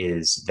thread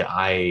is that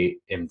I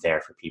am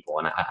there for people,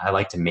 and I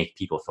like to make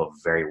people feel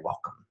very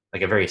welcome,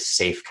 like a very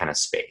safe kind of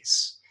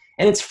space.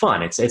 And it's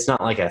fun. It's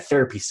not like a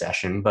therapy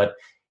session, but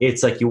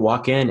it's like you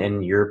walk in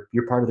and you're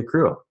part of the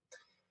crew.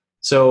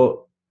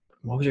 So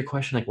what was your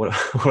question? Like what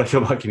I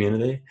feel about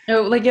community?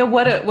 Oh, like, yeah,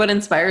 what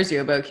inspires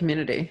you about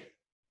community?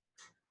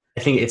 I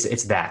think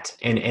it's that,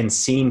 and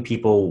seeing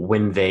people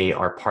when they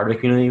are part of a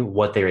community,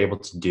 what they're able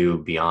to do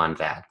beyond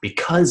that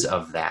because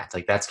of that.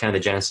 Like that's kind of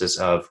the genesis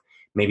of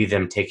maybe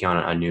them taking on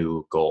a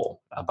new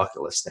goal, a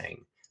bucket list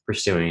thing,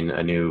 pursuing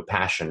a new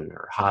passion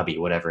or hobby,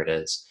 whatever it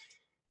is.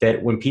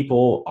 That when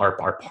people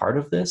are part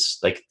of this,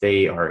 like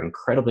they are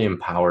incredibly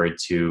empowered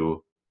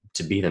to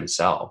be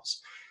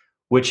themselves.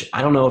 Which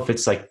I don't know if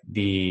it's like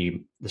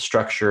the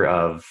structure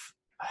of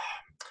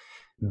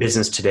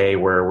business today,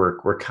 where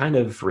we're kind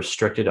of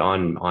restricted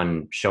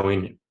on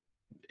showing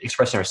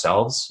expressing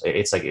ourselves.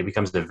 It's like it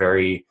becomes a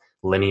very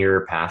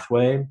linear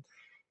pathway.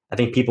 I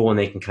think people, when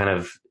they can kind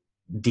of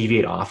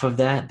deviate off of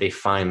that, they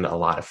find a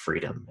lot of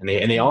freedom, and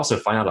they also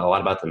find out a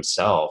lot about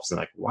themselves, and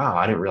like, wow,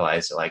 I didn't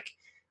realize that, like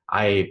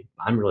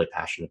I'm really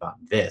passionate about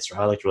this, or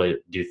I like to really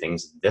do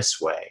things this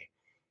way.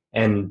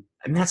 And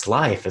that's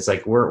life. It's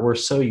like we're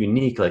so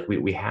unique. Like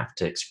we have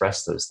to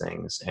express those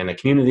things. And a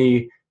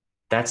community,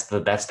 that's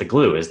the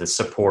glue, is the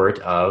support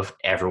of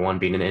everyone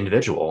being an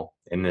individual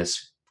in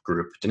this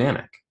group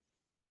dynamic.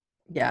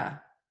 Yeah.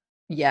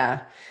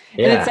 Yeah.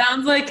 And it Yeah.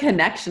 sounds like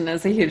connection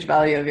is a huge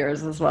value of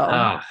yours as well.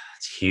 Ah,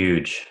 it's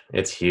huge.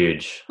 It's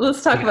huge.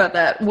 Let's talk about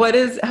that.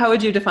 How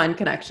would you define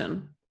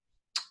connection?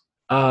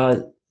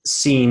 Uh,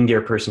 Seeing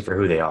your person for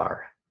who they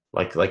are,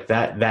 like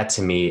that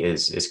to me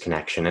is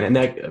connection, and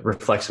that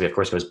reflexively, of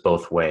course, goes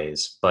both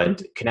ways.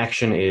 But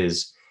connection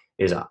is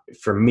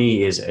for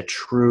me is a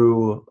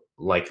true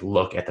like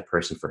look at the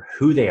person for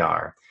who they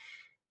are.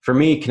 For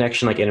me,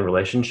 connection, like in a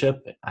relationship,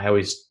 I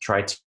always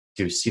try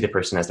to see the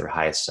person as their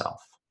highest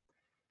self.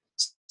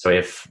 So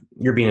if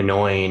you're being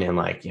annoying and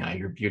like,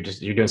 you're doing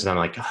something, I'm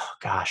like, oh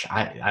gosh,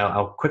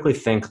 I'll quickly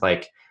think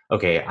like,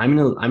 okay, I'm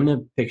gonna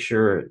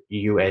picture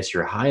you as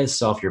your highest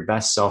self, your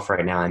best self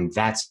right now, and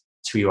that's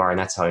who you are, and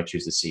that's how I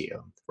choose to see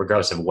you,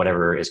 regardless of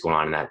whatever is going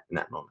on in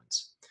that moment.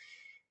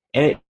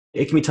 And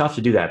it can be tough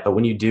to do that, but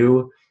when you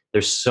do,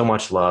 there's so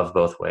much love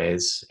both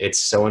ways.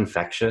 It's so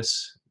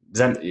infectious.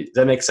 Does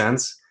that make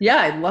sense? Yeah,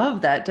 I love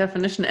that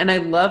definition. And I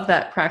love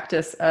that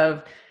practice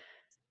of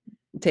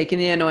taking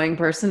the annoying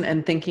person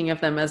and thinking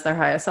of them as their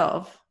highest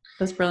self.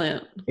 That's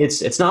brilliant.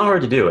 It's not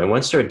hard to do, and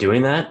once you start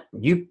doing that,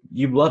 you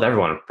love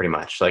everyone pretty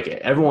much. Like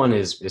everyone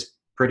is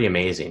pretty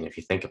amazing if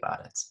you think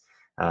about it.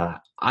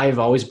 I've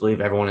always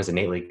believed everyone is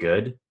innately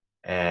good,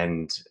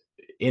 and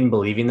in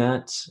believing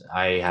that,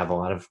 I have a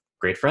lot of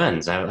great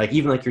friends. Like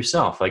even like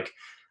yourself, like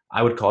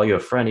I would call you a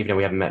friend even though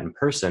we haven't met in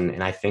person,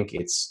 and I think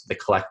it's the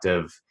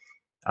collective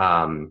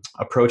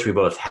approach we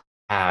both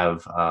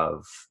have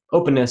of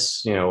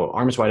openness,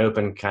 arms wide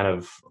open kind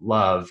of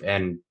love,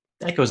 and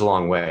that goes a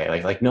long way.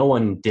 Like no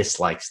one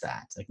dislikes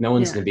that. Like no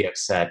one's Yeah. going to be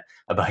upset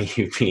about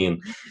you being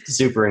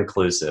super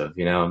inclusive.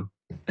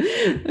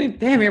 Like,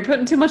 damn, you're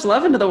putting too much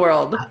love into the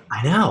world.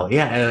 I know.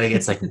 Yeah. And, like,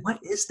 it's like, what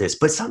is this?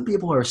 But some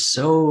people are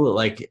so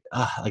like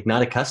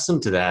not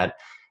accustomed to that.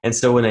 And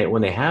so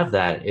when they have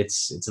that,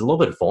 it's a little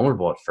bit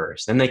vulnerable at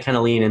first. Then they kind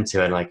of lean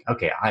into it and like,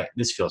 okay,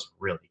 this feels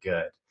really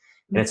good.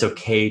 And it's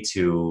okay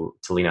to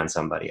lean on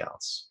somebody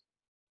else.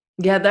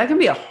 Yeah, that can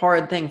be a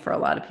hard thing for a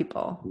lot of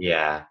people.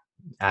 Yeah,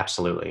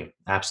 absolutely.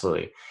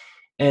 Absolutely.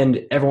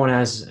 And everyone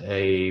has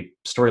a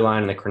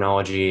storyline and a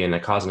chronology and a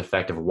cause and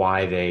effect of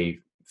why they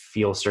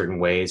feel certain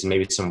ways, and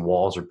maybe some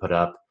walls are put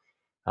up.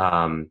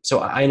 So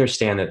I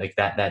understand that like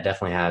that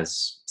definitely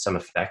has some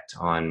effect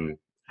on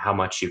how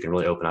much you can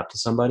really open up to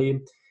somebody,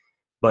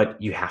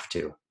 but you have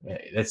to.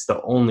 That's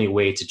the only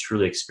way to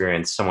truly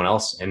experience someone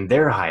else and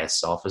their highest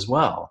self as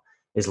well,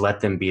 is let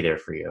them be there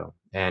for you.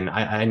 And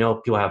I know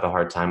people have a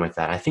hard time with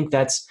that. I think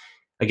that's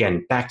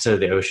again, back to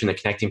the ocean, the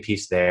connecting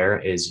piece there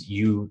is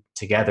you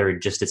together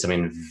just did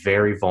something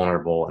very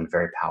vulnerable and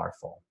very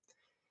powerful.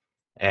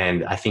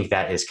 And I think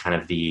that is kind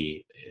of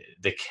the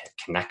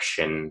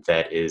connection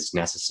that is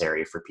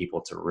necessary for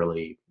people to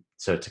really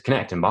to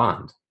connect and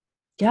bond.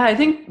 Yeah, I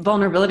think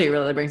vulnerability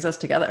really brings us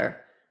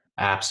together.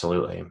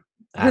 Absolutely.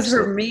 Because for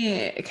Absolutely.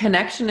 me,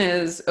 connection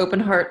is open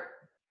heart,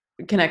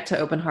 connect to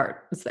open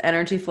heart. It's the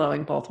energy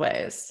flowing both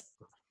ways.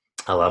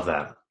 I love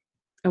that.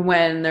 And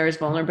when there's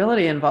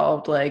vulnerability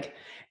involved, like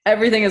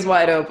everything is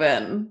wide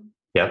open.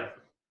 Yep.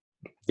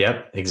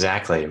 Yep.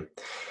 Exactly.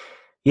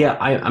 Yeah,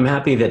 I'm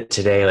happy that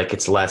today, like,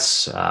 it's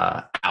less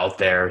out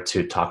there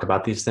to talk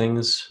about these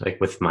things, like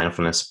with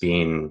mindfulness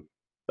being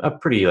a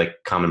pretty like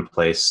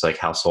commonplace, like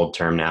household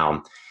term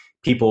now.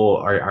 People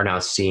are now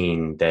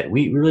seeing that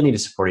we really need to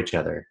support each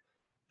other.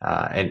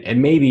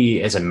 And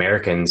maybe as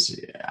Americans,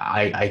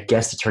 I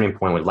guess the turning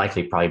point would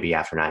likely probably be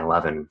after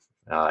 9/11,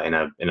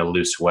 in a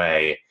loose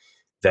way,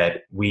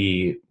 that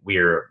we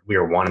are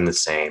one and the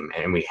same,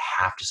 and we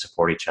have to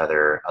support each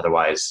other.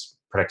 Otherwise,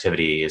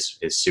 productivity is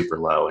super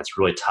low. It's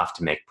really tough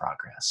to make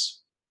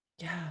progress.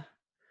 Yeah.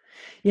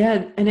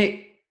 Yeah. And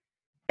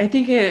I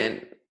think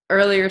in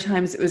earlier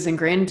times it was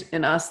ingrained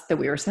in us that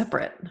we were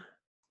separate,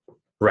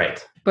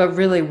 Right. but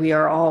really we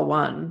are all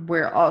one.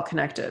 We're all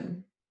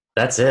connected.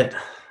 That's it.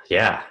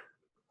 Yeah.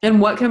 And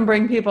what can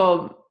bring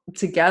people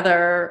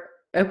together?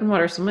 Open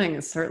water swimming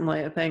is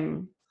certainly a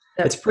thing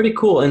It's that, pretty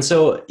cool. And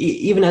so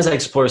even as I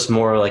explore this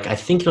more, like, I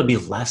think it'll be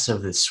less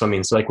of the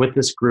swimming. So like with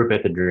this group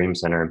at the Dream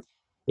Center,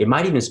 it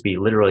might even just be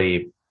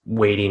literally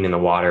wading in the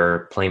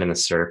water, playing in the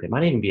surf. It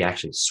might even be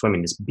actually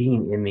swimming, just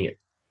being in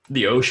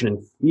the ocean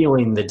and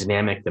feeling the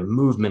dynamic, the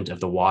movement of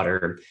the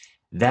water.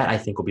 That I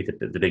think will be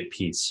the big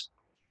piece.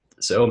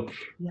 So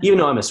yeah. even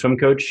though I'm a swim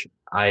coach,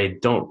 I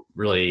don't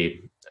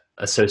really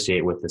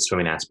associate with the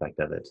swimming aspect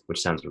of it,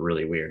 which sounds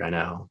really weird, I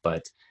know,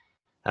 but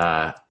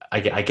uh,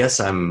 I guess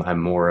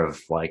I'm more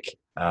of like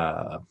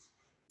I'm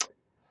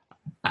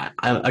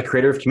a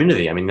creator of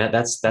community. I mean,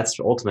 that's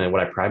ultimately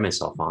what I pride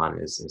myself on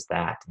is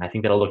that. And I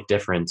think that'll look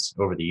different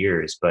over the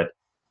years, but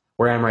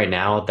where I'm right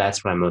now,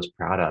 that's what I'm most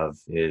proud of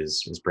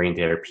is bringing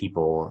together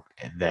people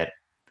that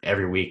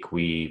every week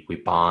we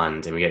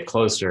bond and we get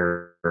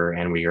closer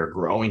and we are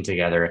growing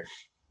together.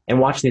 And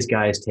watching these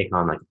guys take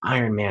on like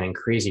Ironman and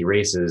crazy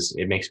races,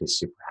 it makes me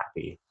super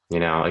happy.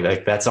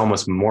 Like that's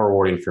almost more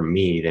rewarding for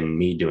me than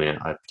me doing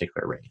a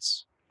particular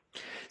race.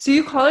 So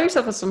you call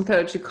yourself a swim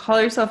coach, you call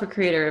yourself a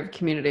creator of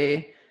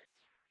community.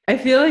 I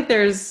feel like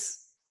there's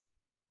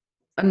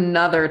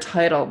another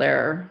title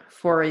there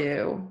for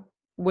you.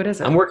 What is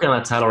I'm it? working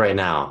on a title right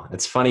now.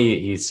 It's funny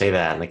you say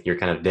that, like you're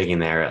kind of digging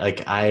there.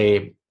 Like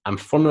I'm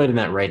formulating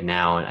that right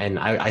now, and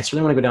I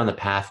certainly want to go down the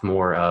path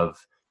more of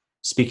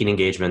speaking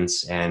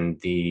engagements and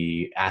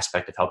the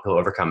aspect of help people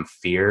overcome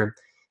fear.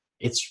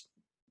 It's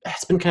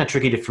been kind of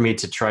tricky for me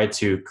to try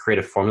to create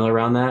a formula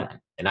around that,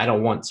 and I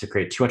don't want to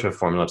create too much of a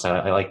formula because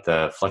I like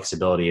the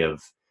flexibility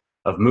of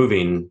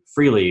moving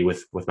freely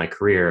with my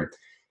career.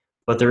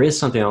 But there is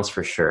something else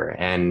for sure,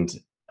 and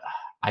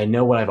I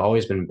know what I've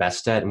always been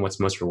best at, and what's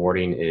most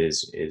rewarding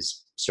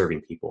is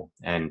serving people,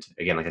 and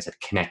again, like I said,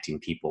 connecting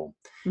people.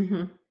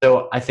 Mm-hmm.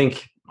 So I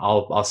think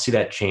I'll see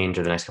that change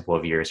over the next couple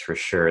of years for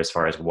sure, as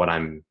far as what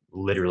I'm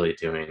literally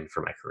doing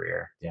for my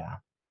career. Yeah.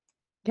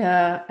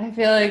 Yeah, I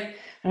feel like,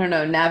 I don't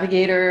know,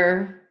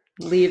 navigator,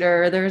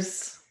 leader,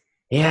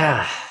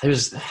 Yeah,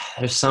 there's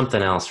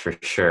something else for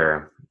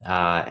sure,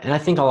 and I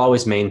think I'll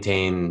always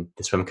maintain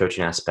the swim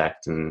coaching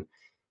aspect, and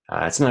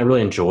it's something I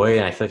really enjoy,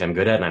 and I feel like I'm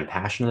good at, and I'm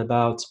passionate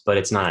about. But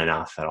it's not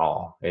enough at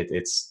all.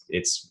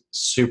 It's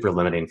super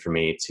limiting for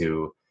me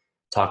to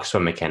talk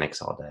swim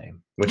mechanics all day.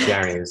 Which the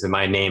irony is that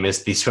my name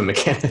is the swim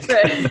mechanic.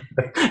 right.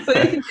 But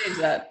you can change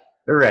that.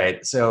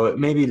 Right. So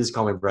maybe just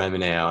call me Bryan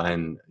Mineo,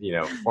 and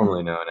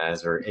formerly known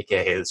as, or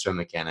AKA, the swim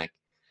mechanic.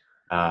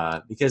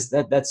 Because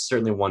that's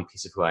certainly one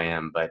piece of who I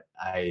am, but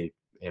I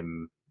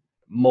am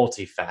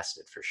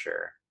multifaceted for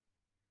sure.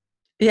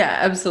 Yeah,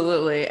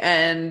 absolutely.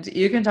 And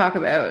you can talk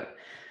about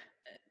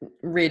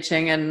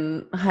reaching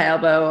and high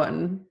elbow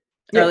and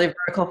Yep. early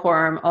vertical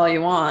form all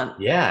you want.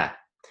 Yeah.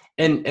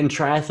 And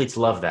triathletes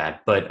love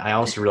that, but I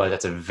also realize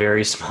that's a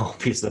very small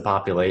piece of the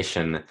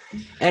population,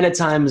 and at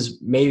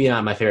times maybe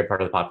not my favorite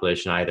part of the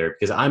population either,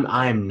 because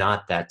I'm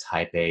not that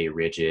type A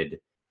rigid I'm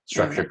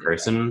structured not either.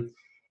 person,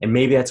 and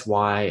maybe that's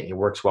why it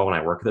works well when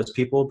I work with those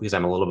people, because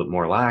I'm a little bit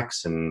more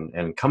lax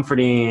and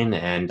comforting,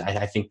 and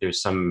I think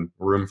there's some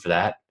room for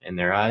that in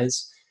their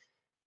eyes.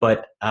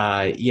 But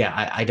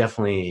yeah, I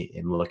definitely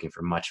am looking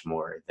for much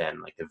more than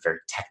like the very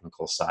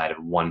technical side of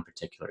one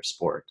particular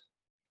sport.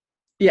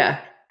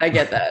 Yeah, I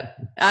get that.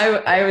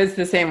 I was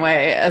the same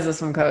way as a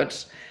swim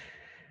coach.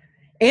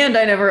 And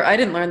I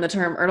didn't learn the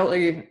term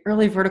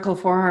early vertical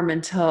forearm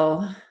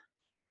until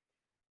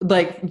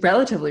like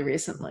relatively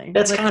recently.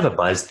 That's Like kind of a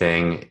buzz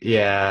thing.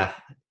 Yeah.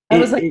 I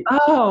was like, It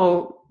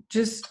oh,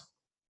 just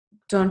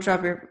don't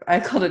drop your, I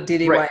called it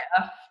right.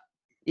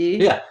 DDYFE.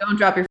 Yeah. Don't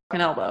drop your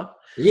elbow.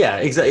 Yeah,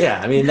 exactly.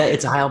 Yeah, I mean,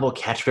 it's a high elbow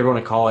catch, whatever you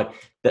want to call it.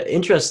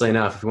 Interestingly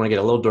enough, if you want to get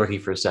a little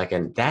dorky for a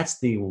second, that's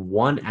the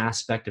one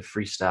aspect of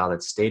freestyle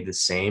that stayed the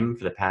same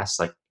for the past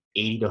like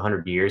 80 to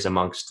 100 years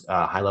amongst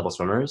high level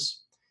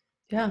swimmers.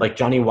 Yeah. Like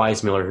Johnny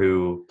Weissmuller,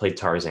 who played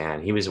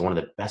Tarzan, he was one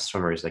of the best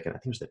swimmers, like I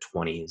think it was the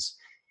 20s.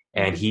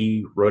 And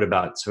he wrote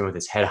about swimming with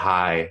his head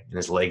high and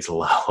his legs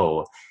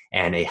low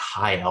and a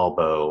high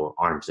elbow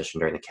arm position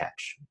during the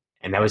catch.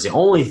 And that was the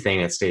only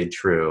thing that stayed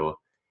true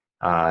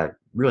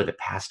really the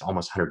past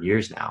almost 100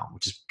 years now,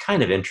 which is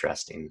kind of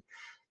interesting.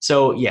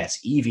 So yes,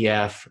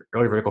 EVF,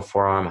 early vertical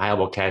forearm, high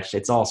elbow catch,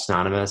 it's all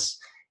synonymous.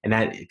 And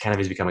that kind of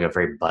is becoming a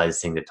very buzz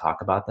thing to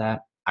talk about that.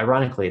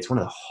 Ironically, it's one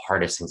of the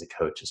hardest things to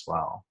coach as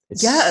well.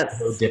 It's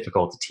so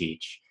difficult to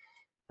teach,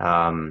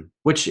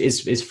 which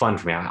is fun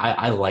for me.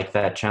 I like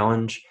that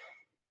challenge,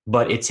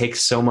 but it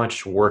takes so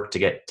much work to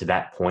get to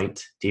that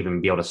point to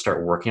even be able to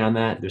start working on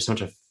that. There's so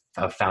much of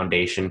a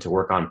foundation to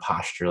work on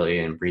posturally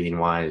and breathing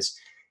wise,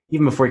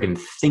 even before you can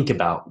think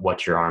about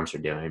what your arms are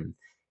doing.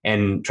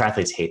 And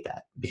triathletes hate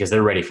that because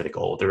they're ready for the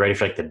goal. They're ready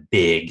for like the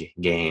big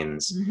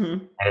gains.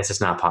 And it's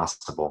just not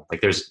possible.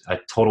 Like there's a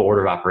total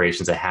order of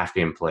operations that have to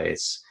be in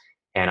place.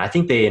 And I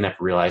think they end up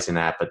realizing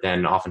that, but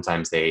then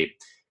oftentimes they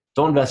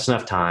don't invest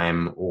enough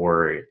time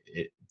or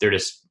they're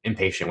just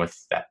impatient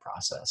with that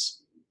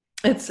process.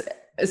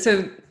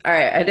 So, all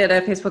right, I did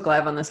a Facebook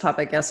Live on this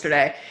topic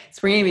yesterday. It's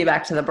bringing me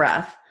back to the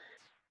breath.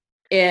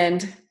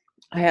 And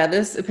I had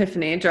this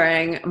epiphany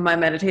during my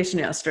meditation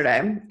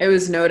yesterday. It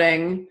was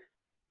noting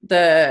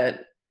I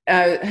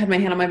had my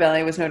hand on my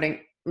belly, was noting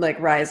like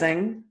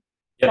rising,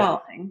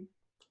 falling.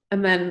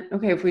 And then,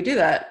 okay, if we do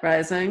that,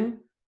 rising,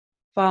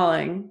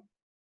 falling,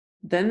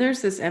 then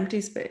there's this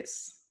empty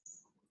space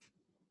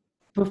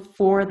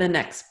before the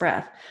next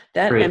breath.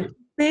 That empty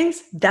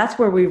space, that's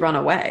where we run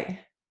away.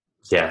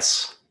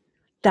 Yes.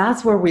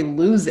 That's where we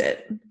lose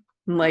it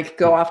and like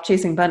go off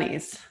chasing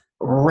bunnies.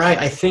 Right.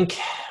 I think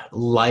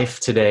life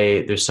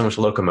today, there's so much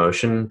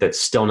locomotion that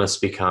stillness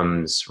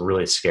becomes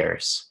really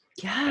scarce.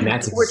 Yeah. And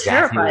that's we're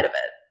terrified of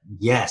it.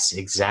 Yes,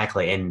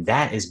 exactly. And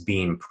that is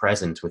being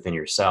present within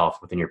yourself,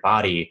 within your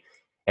body,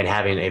 and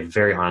having a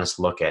very honest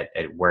look at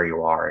where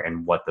you are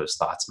and what those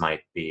thoughts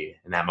might be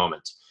in that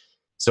moment.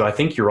 So I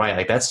think you're right.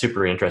 Like that's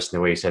super interesting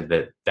the way you said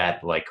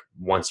that like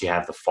once you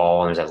have the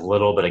fall and there's that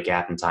little bit of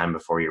gap in time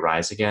before you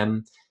rise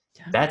again,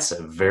 that's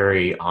a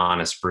very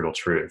honest, brutal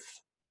truth.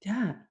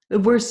 Yeah.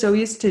 We're so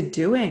used to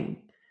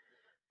doing,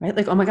 right?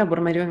 Like, oh my God, what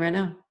am I doing right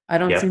now? I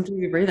don't seem to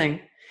be breathing.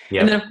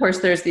 And then of course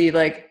there's the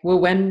like, well,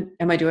 when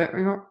am I doing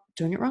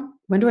it wrong?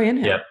 When do I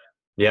inhale?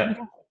 Yep.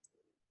 Oh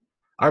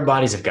our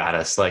bodies have got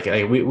us. Like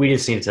we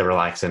just need to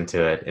relax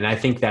into it. And I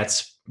think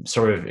that's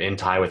sort of in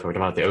tie with what we were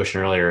talking about the ocean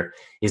earlier,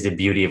 is the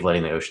beauty of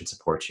letting the ocean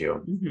support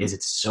you. Is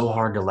it's so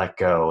hard to let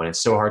go and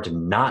it's so hard to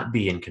not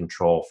be in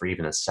control for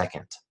even a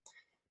second.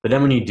 But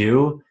then when you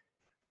do,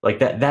 like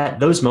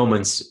those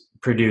moments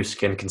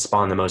produce and can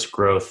spawn the most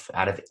growth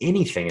out of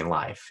anything in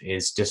life,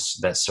 is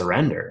just that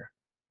surrender.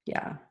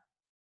 Yeah.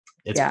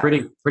 It's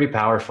pretty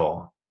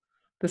powerful.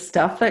 The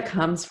stuff that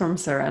comes from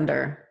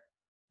surrender.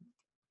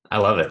 I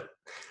love it.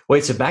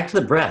 Wait, so back to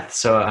the breath.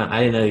 So I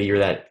didn't know you were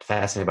that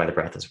fascinated by the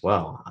breath as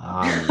well.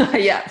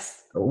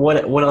 Yes.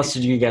 What else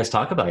did you guys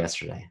talk about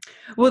yesterday?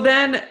 Well,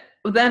 then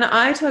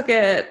I took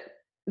it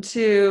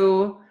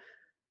to,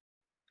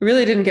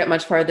 really didn't get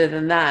much farther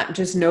than that.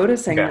 Just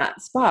noticing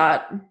that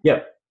spot.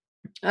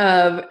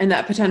 And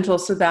that potential.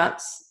 So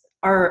that's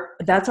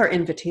our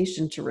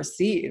invitation to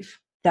receive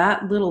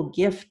that little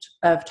gift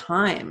of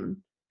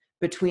time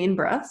between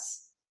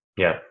breaths.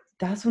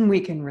 That's when we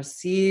can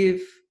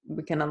receive,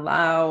 we can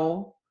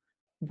allow,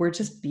 we're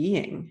just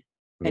being.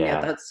 And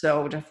yet that's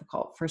so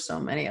difficult for so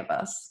many of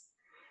us.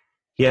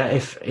 Yeah.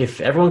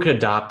 If everyone could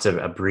adopt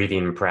a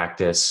breathing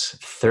practice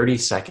 30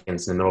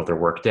 seconds in the middle of their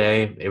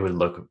workday, it would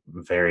look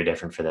very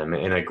different for them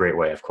in a great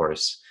way, of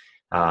course.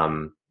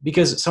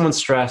 Because someone's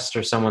stressed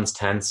or someone's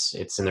tense,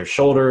 it's in their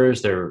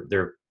shoulders,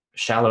 they're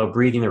shallow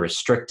breathing, they're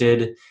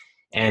restricted.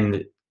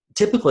 And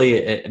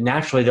typically,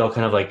 naturally, they'll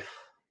kind of like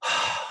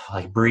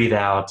breathe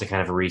out to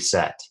kind of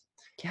reset.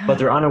 But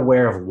they're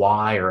unaware of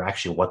why or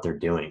actually what they're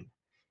doing.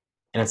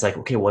 And it's like,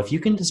 okay, well, if you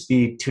can just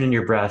be tuning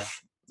your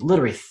breath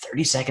literally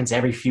 30 seconds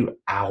every few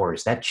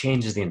hours, that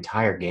changes the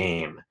entire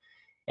game.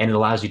 And it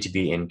allows you to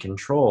be in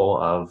control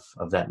of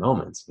that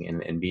moment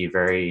and be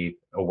very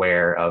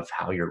aware of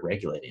how you're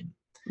regulating.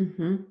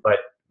 But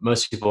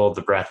most people,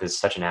 the breath is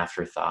such an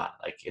afterthought.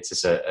 Like it's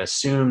just a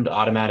assumed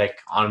automatic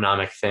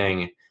autonomic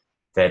thing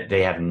that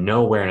they have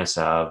no awareness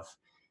of.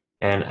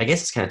 And I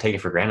guess it's kind of taken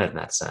for granted in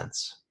that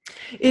sense.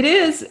 It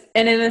is.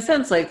 And in a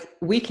sense, like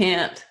we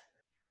can't.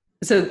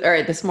 So, all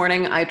right, this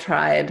morning I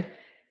tried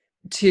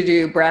to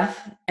do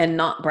breath and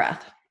not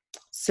breath.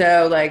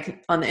 So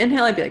like on the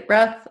inhale, I'd be like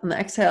breath, on the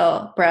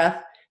exhale,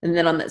 breath. And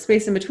then on that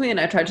space in between,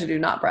 I tried to do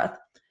not breath.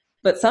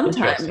 But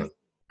sometimes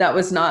that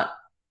was not,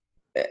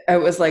 I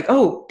was like,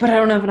 oh, but I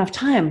don't have enough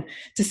time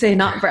to say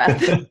not breath.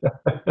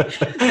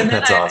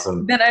 That's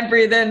awesome. Then I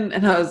breathe in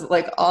and I was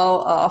like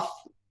all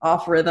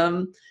off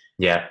rhythm.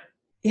 Yeah.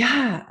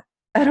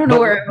 I don't know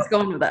But where I was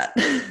going with that.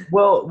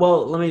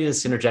 well, let me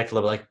just interject a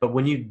little bit. Like, but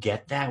when you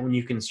get that, when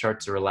you can start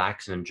to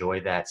relax and enjoy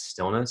that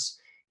stillness,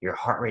 your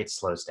heart rate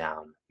slows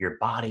down. Your Oh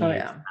body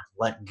yeah.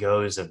 let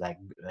goes of that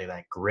like,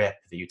 that grip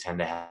that you tend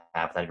to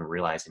have without even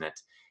realizing it,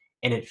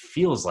 and it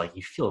feels like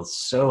you feel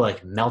so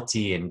like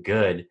melty and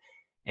good,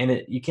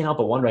 and you can't help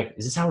but wonder, like,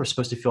 is this how we're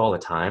supposed to feel all the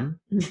time?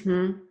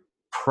 Hmm.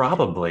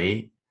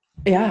 Probably.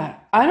 Yeah.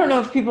 I don't know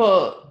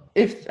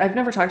if I've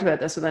never talked about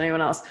this with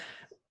anyone else.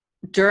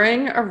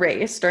 During a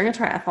race, during a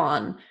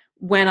triathlon,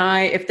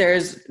 if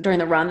there's during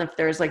the run, if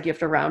there's like you have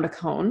to round a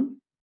cone,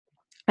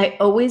 I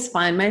always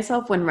find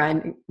myself when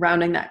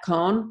rounding that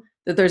cone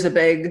that there's a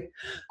big,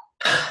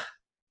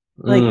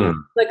 like, Mm,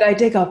 like I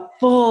take a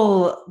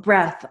full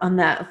breath on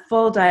that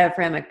full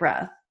diaphragmatic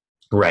breath.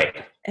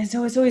 right. And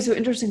so it's always so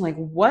interesting. Like,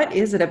 what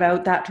is it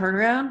about that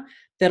turnaround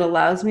that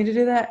allows me to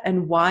do that?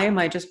 And why am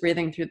I just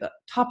breathing through the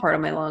top part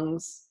of my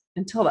lungs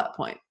until that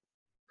point?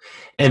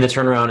 And the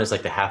turnaround is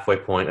like the halfway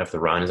point of the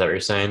run. Is that what you're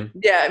saying?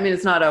 Yeah, I mean,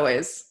 it's not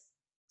always.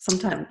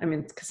 Sometimes, I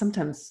mean, because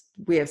sometimes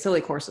we have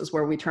silly courses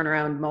where we turn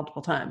around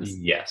multiple times.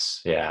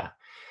 Yes. Yeah.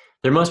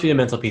 There must be a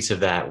mental piece of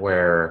that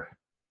where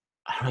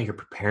I don't know, you're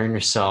preparing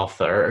yourself,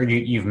 or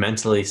you've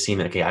mentally seen,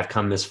 okay, I've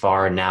come this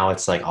far, and now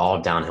it's like all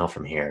downhill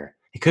from here.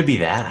 It could be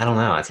that. I don't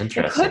know. It's It could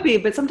interesting. be,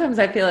 but sometimes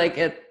I feel like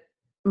it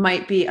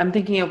might be. I'm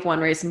thinking of one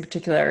race in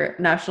particular,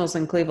 Nationals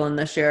in Cleveland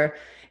this year.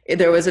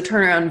 There was a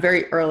turnaround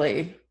very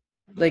early,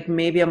 like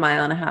maybe a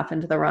mile and a half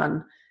into the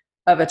run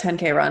of a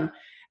 10K run.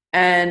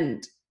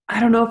 And I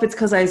don't know if it's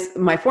because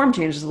my form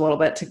changes a little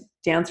bit to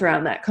dance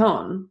around that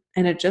cone.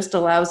 And it just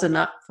allows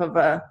enough of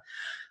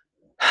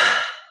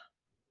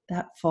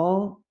that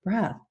full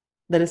breath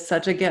that is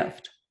such a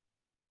gift.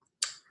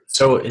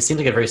 So it seems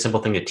like a very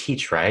simple thing to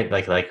teach, right?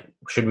 Like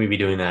should we be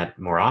doing that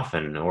more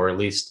often, or at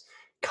least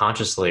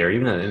consciously, or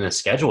even in a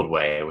scheduled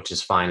way, which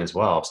is fine as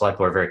well. So a lot of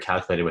people are very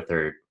calculated with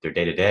their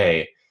day to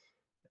day.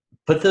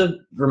 Put the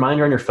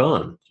reminder on your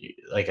phone,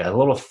 like a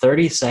little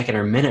 30-second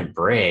or minute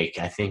break.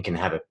 I think can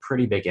have a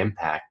pretty big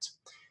impact.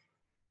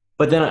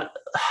 But then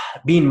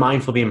being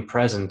mindful, being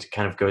present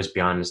kind of goes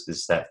beyond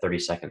that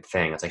 30-second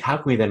thing. It's like, how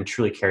can we then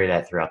truly carry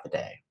that throughout the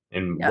day?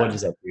 And what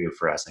does Yeah. that do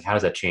for us? Like, how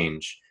does that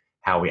change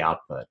how we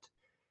output?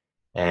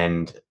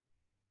 And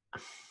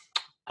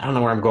I don't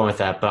know where I'm going with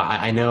that, but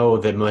I know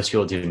that most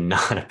people do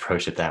not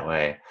approach it that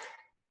way.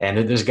 And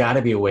there's got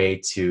to be a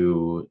way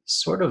to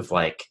sort of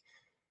like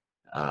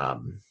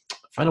um,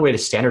 find a way to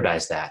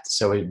standardize that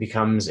so it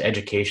becomes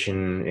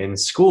education in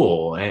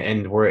school,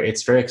 and where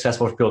it's very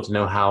accessible for people to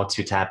know how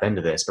to tap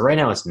into this. But right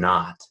now, it's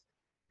not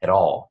at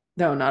all.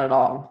 No, not at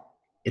all.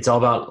 It's all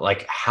about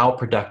like how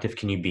productive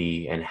can you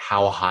be and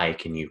how high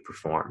can you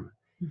perform,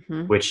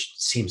 Hmm. which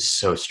seems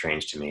so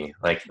strange to me.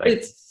 Like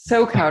It's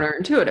so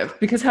counterintuitive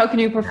because how can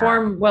you yeah,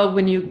 perform well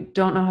when you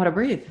don't know how to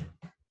breathe?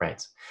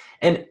 right.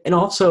 And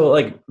also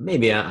like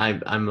maybe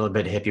I'm a little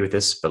bit hippie with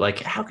this, but like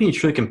how can you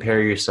truly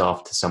compare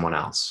yourself to someone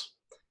else?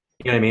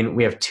 You know what I mean?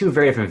 We have two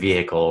very different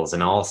vehicles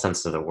in all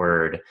sense of the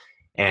word,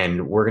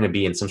 and we're going to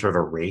be in some sort of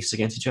a race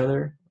against each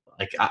other.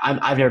 Like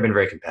I've never been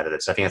very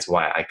competitive, so I think that's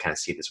why I kind of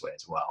see it this way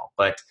as well.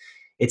 But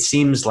it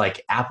seems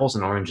like apples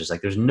and oranges.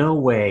 Like there's no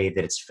way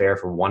that it's fair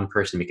for one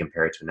person to be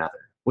compared to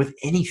another with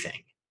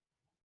anything,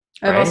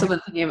 I've also right? been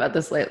thinking about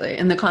this lately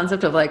and the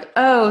concept of like,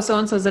 oh, so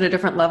and so's at a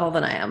different level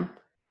than I am.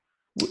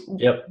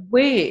 Yep.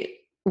 Wait,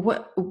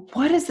 what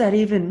does that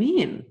even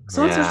mean?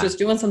 So and so's Yeah. just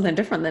doing something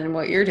different than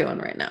what you're doing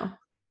right now.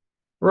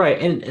 Right.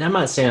 And I'm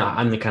not saying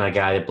I'm the kind of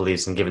guy that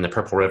believes in giving the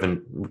purple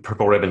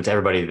ribbon to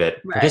everybody that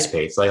Right.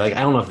 participates. Like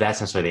I don't know if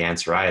that's necessarily the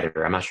answer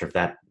either. I'm not sure if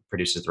that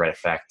produces the right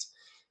effect.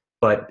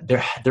 But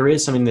there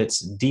is something that's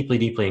deeply,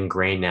 deeply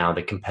ingrained now,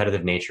 the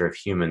competitive nature of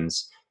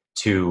humans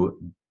to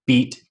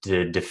beat,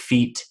 to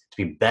defeat, to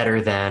be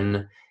better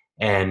than,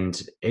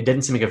 and it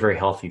doesn't seem like a very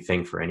healthy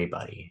thing for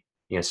anybody.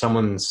 You know,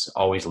 someone's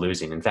always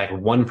losing. In fact,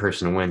 one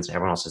person wins,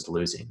 everyone else is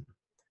losing.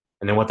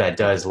 And then what that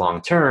does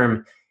long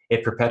term,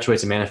 it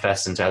perpetuates and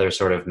manifests into other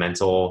sort of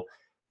mental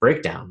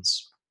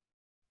breakdowns.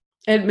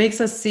 It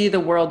makes us see the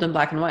world in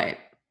black and white.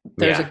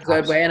 There's a Yeah,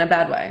 good way and a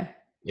bad way.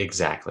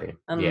 exactly.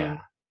 Yeah. And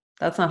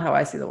that's not how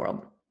I see the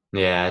world.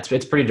 Yeah,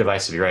 it's pretty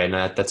divisive, you're right?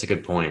 And that's a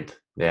good point.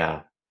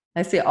 Yeah.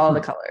 I see all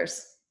the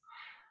colors.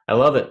 I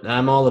love it.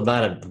 I'm all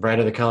about it. The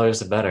brighter the colors,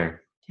 the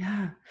better.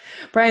 Yeah.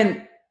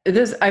 Bryan,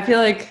 I feel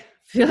like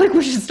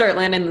we should start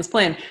landing this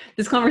plane.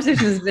 This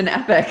conversation has been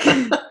epic.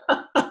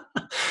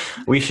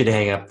 We should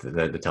hang up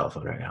the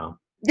telephone right now.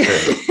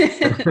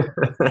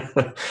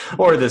 Sure.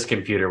 Or this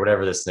computer,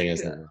 whatever this thing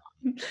is now.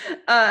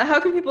 How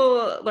can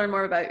people learn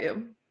more about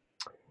you?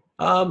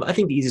 I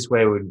think the easiest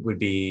way would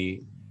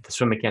be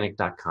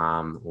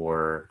theswimmechanic.com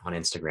or on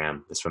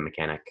Instagram, the swim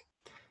mechanic.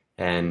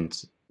 And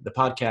the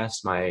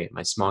podcast, my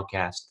small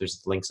cast,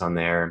 there's links on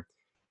there.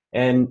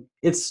 And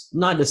it's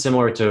not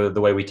dissimilar to the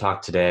way we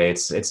talk today.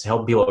 It's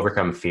help people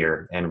overcome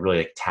fear and really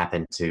like tap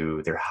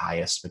into their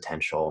highest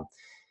potential.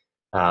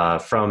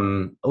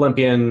 From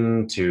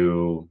Olympian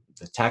to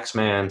the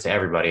taxman to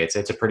everybody, it's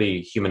a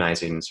pretty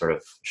humanizing sort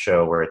of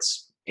show where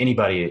it's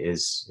anybody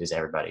is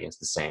everybody. It's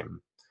the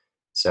same.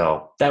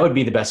 So that would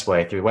be the best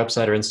way, through the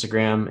website or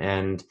Instagram.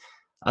 And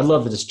I'd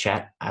love to just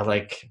chat. I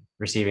like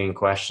receiving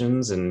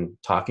questions and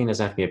talking. It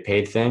doesn't have to be a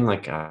paid thing.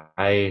 Like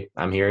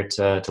I'm here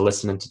to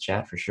listen and to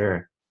chat for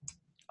sure.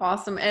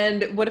 Awesome.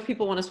 And what if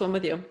people want to swim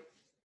with you?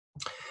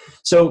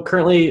 So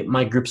currently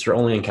my groups are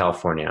only in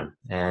California,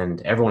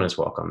 and everyone is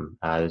welcome.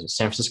 There's a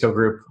San Francisco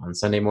group on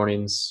Sunday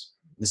mornings.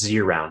 This is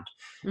year round.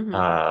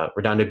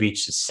 Redondo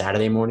Beach is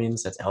Saturday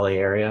mornings. That's LA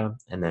area.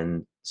 And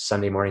then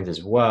Sunday mornings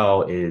as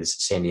well is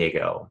San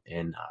Diego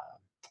in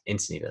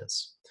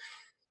Encinitas.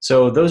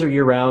 So those are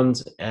year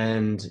round,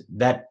 and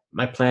that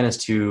my plan is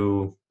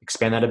to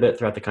expand that a bit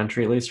throughout the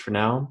country, at least for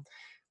now.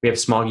 We have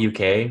Smog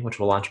UK, which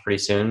will launch pretty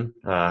soon,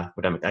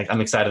 what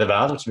I'm excited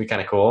about, which will be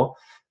kind of cool.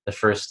 The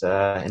first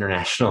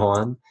international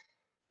one.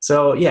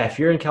 So yeah, if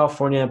you're in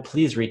California,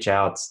 please reach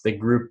out. The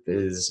group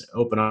is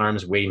open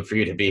arms waiting for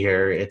you to be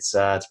here. It's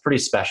pretty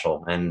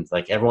special. And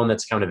like everyone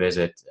that's come to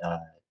visit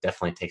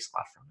definitely takes a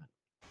lot from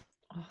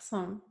it.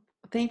 Awesome.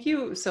 Thank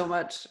you so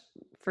much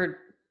for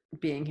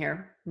being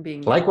here.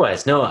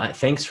 Likewise. No,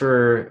 thanks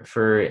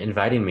for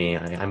inviting me.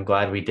 I'm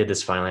glad we did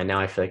this finally. Now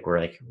I feel like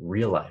we're like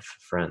real life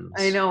friends.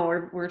 I know,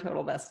 we're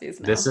total besties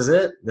now. This is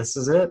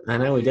it. I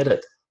know we did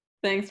it.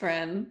 Thanks,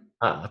 friend.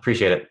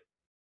 Appreciate it.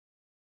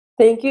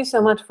 Thank you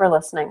so much for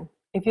listening.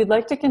 If you'd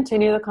like to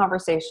continue the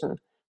conversation,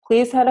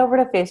 please head over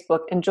to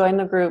Facebook and join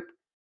the group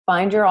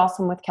Find Your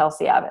Awesome with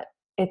Kelsey Abbott.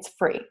 It's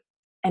free.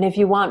 And if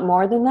you want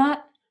more than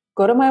that,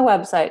 go to my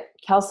website,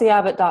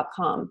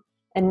 kelseyabbott.com,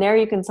 and there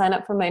you can sign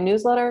up for my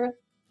newsletter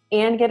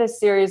and get a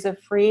series of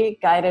free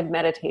guided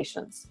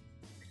meditations.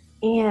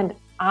 And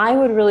I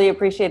would really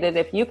appreciate it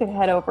if you could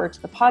head over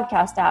to the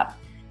podcast app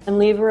and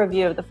leave a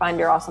review of the Find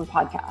Your Awesome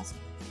podcast.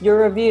 Your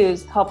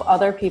reviews help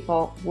other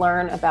people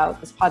learn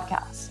about this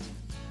podcast.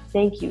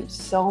 Thank you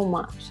so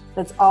much.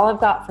 That's all I've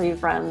got for you,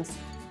 friends.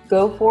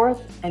 Go forth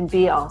and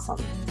be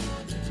awesome.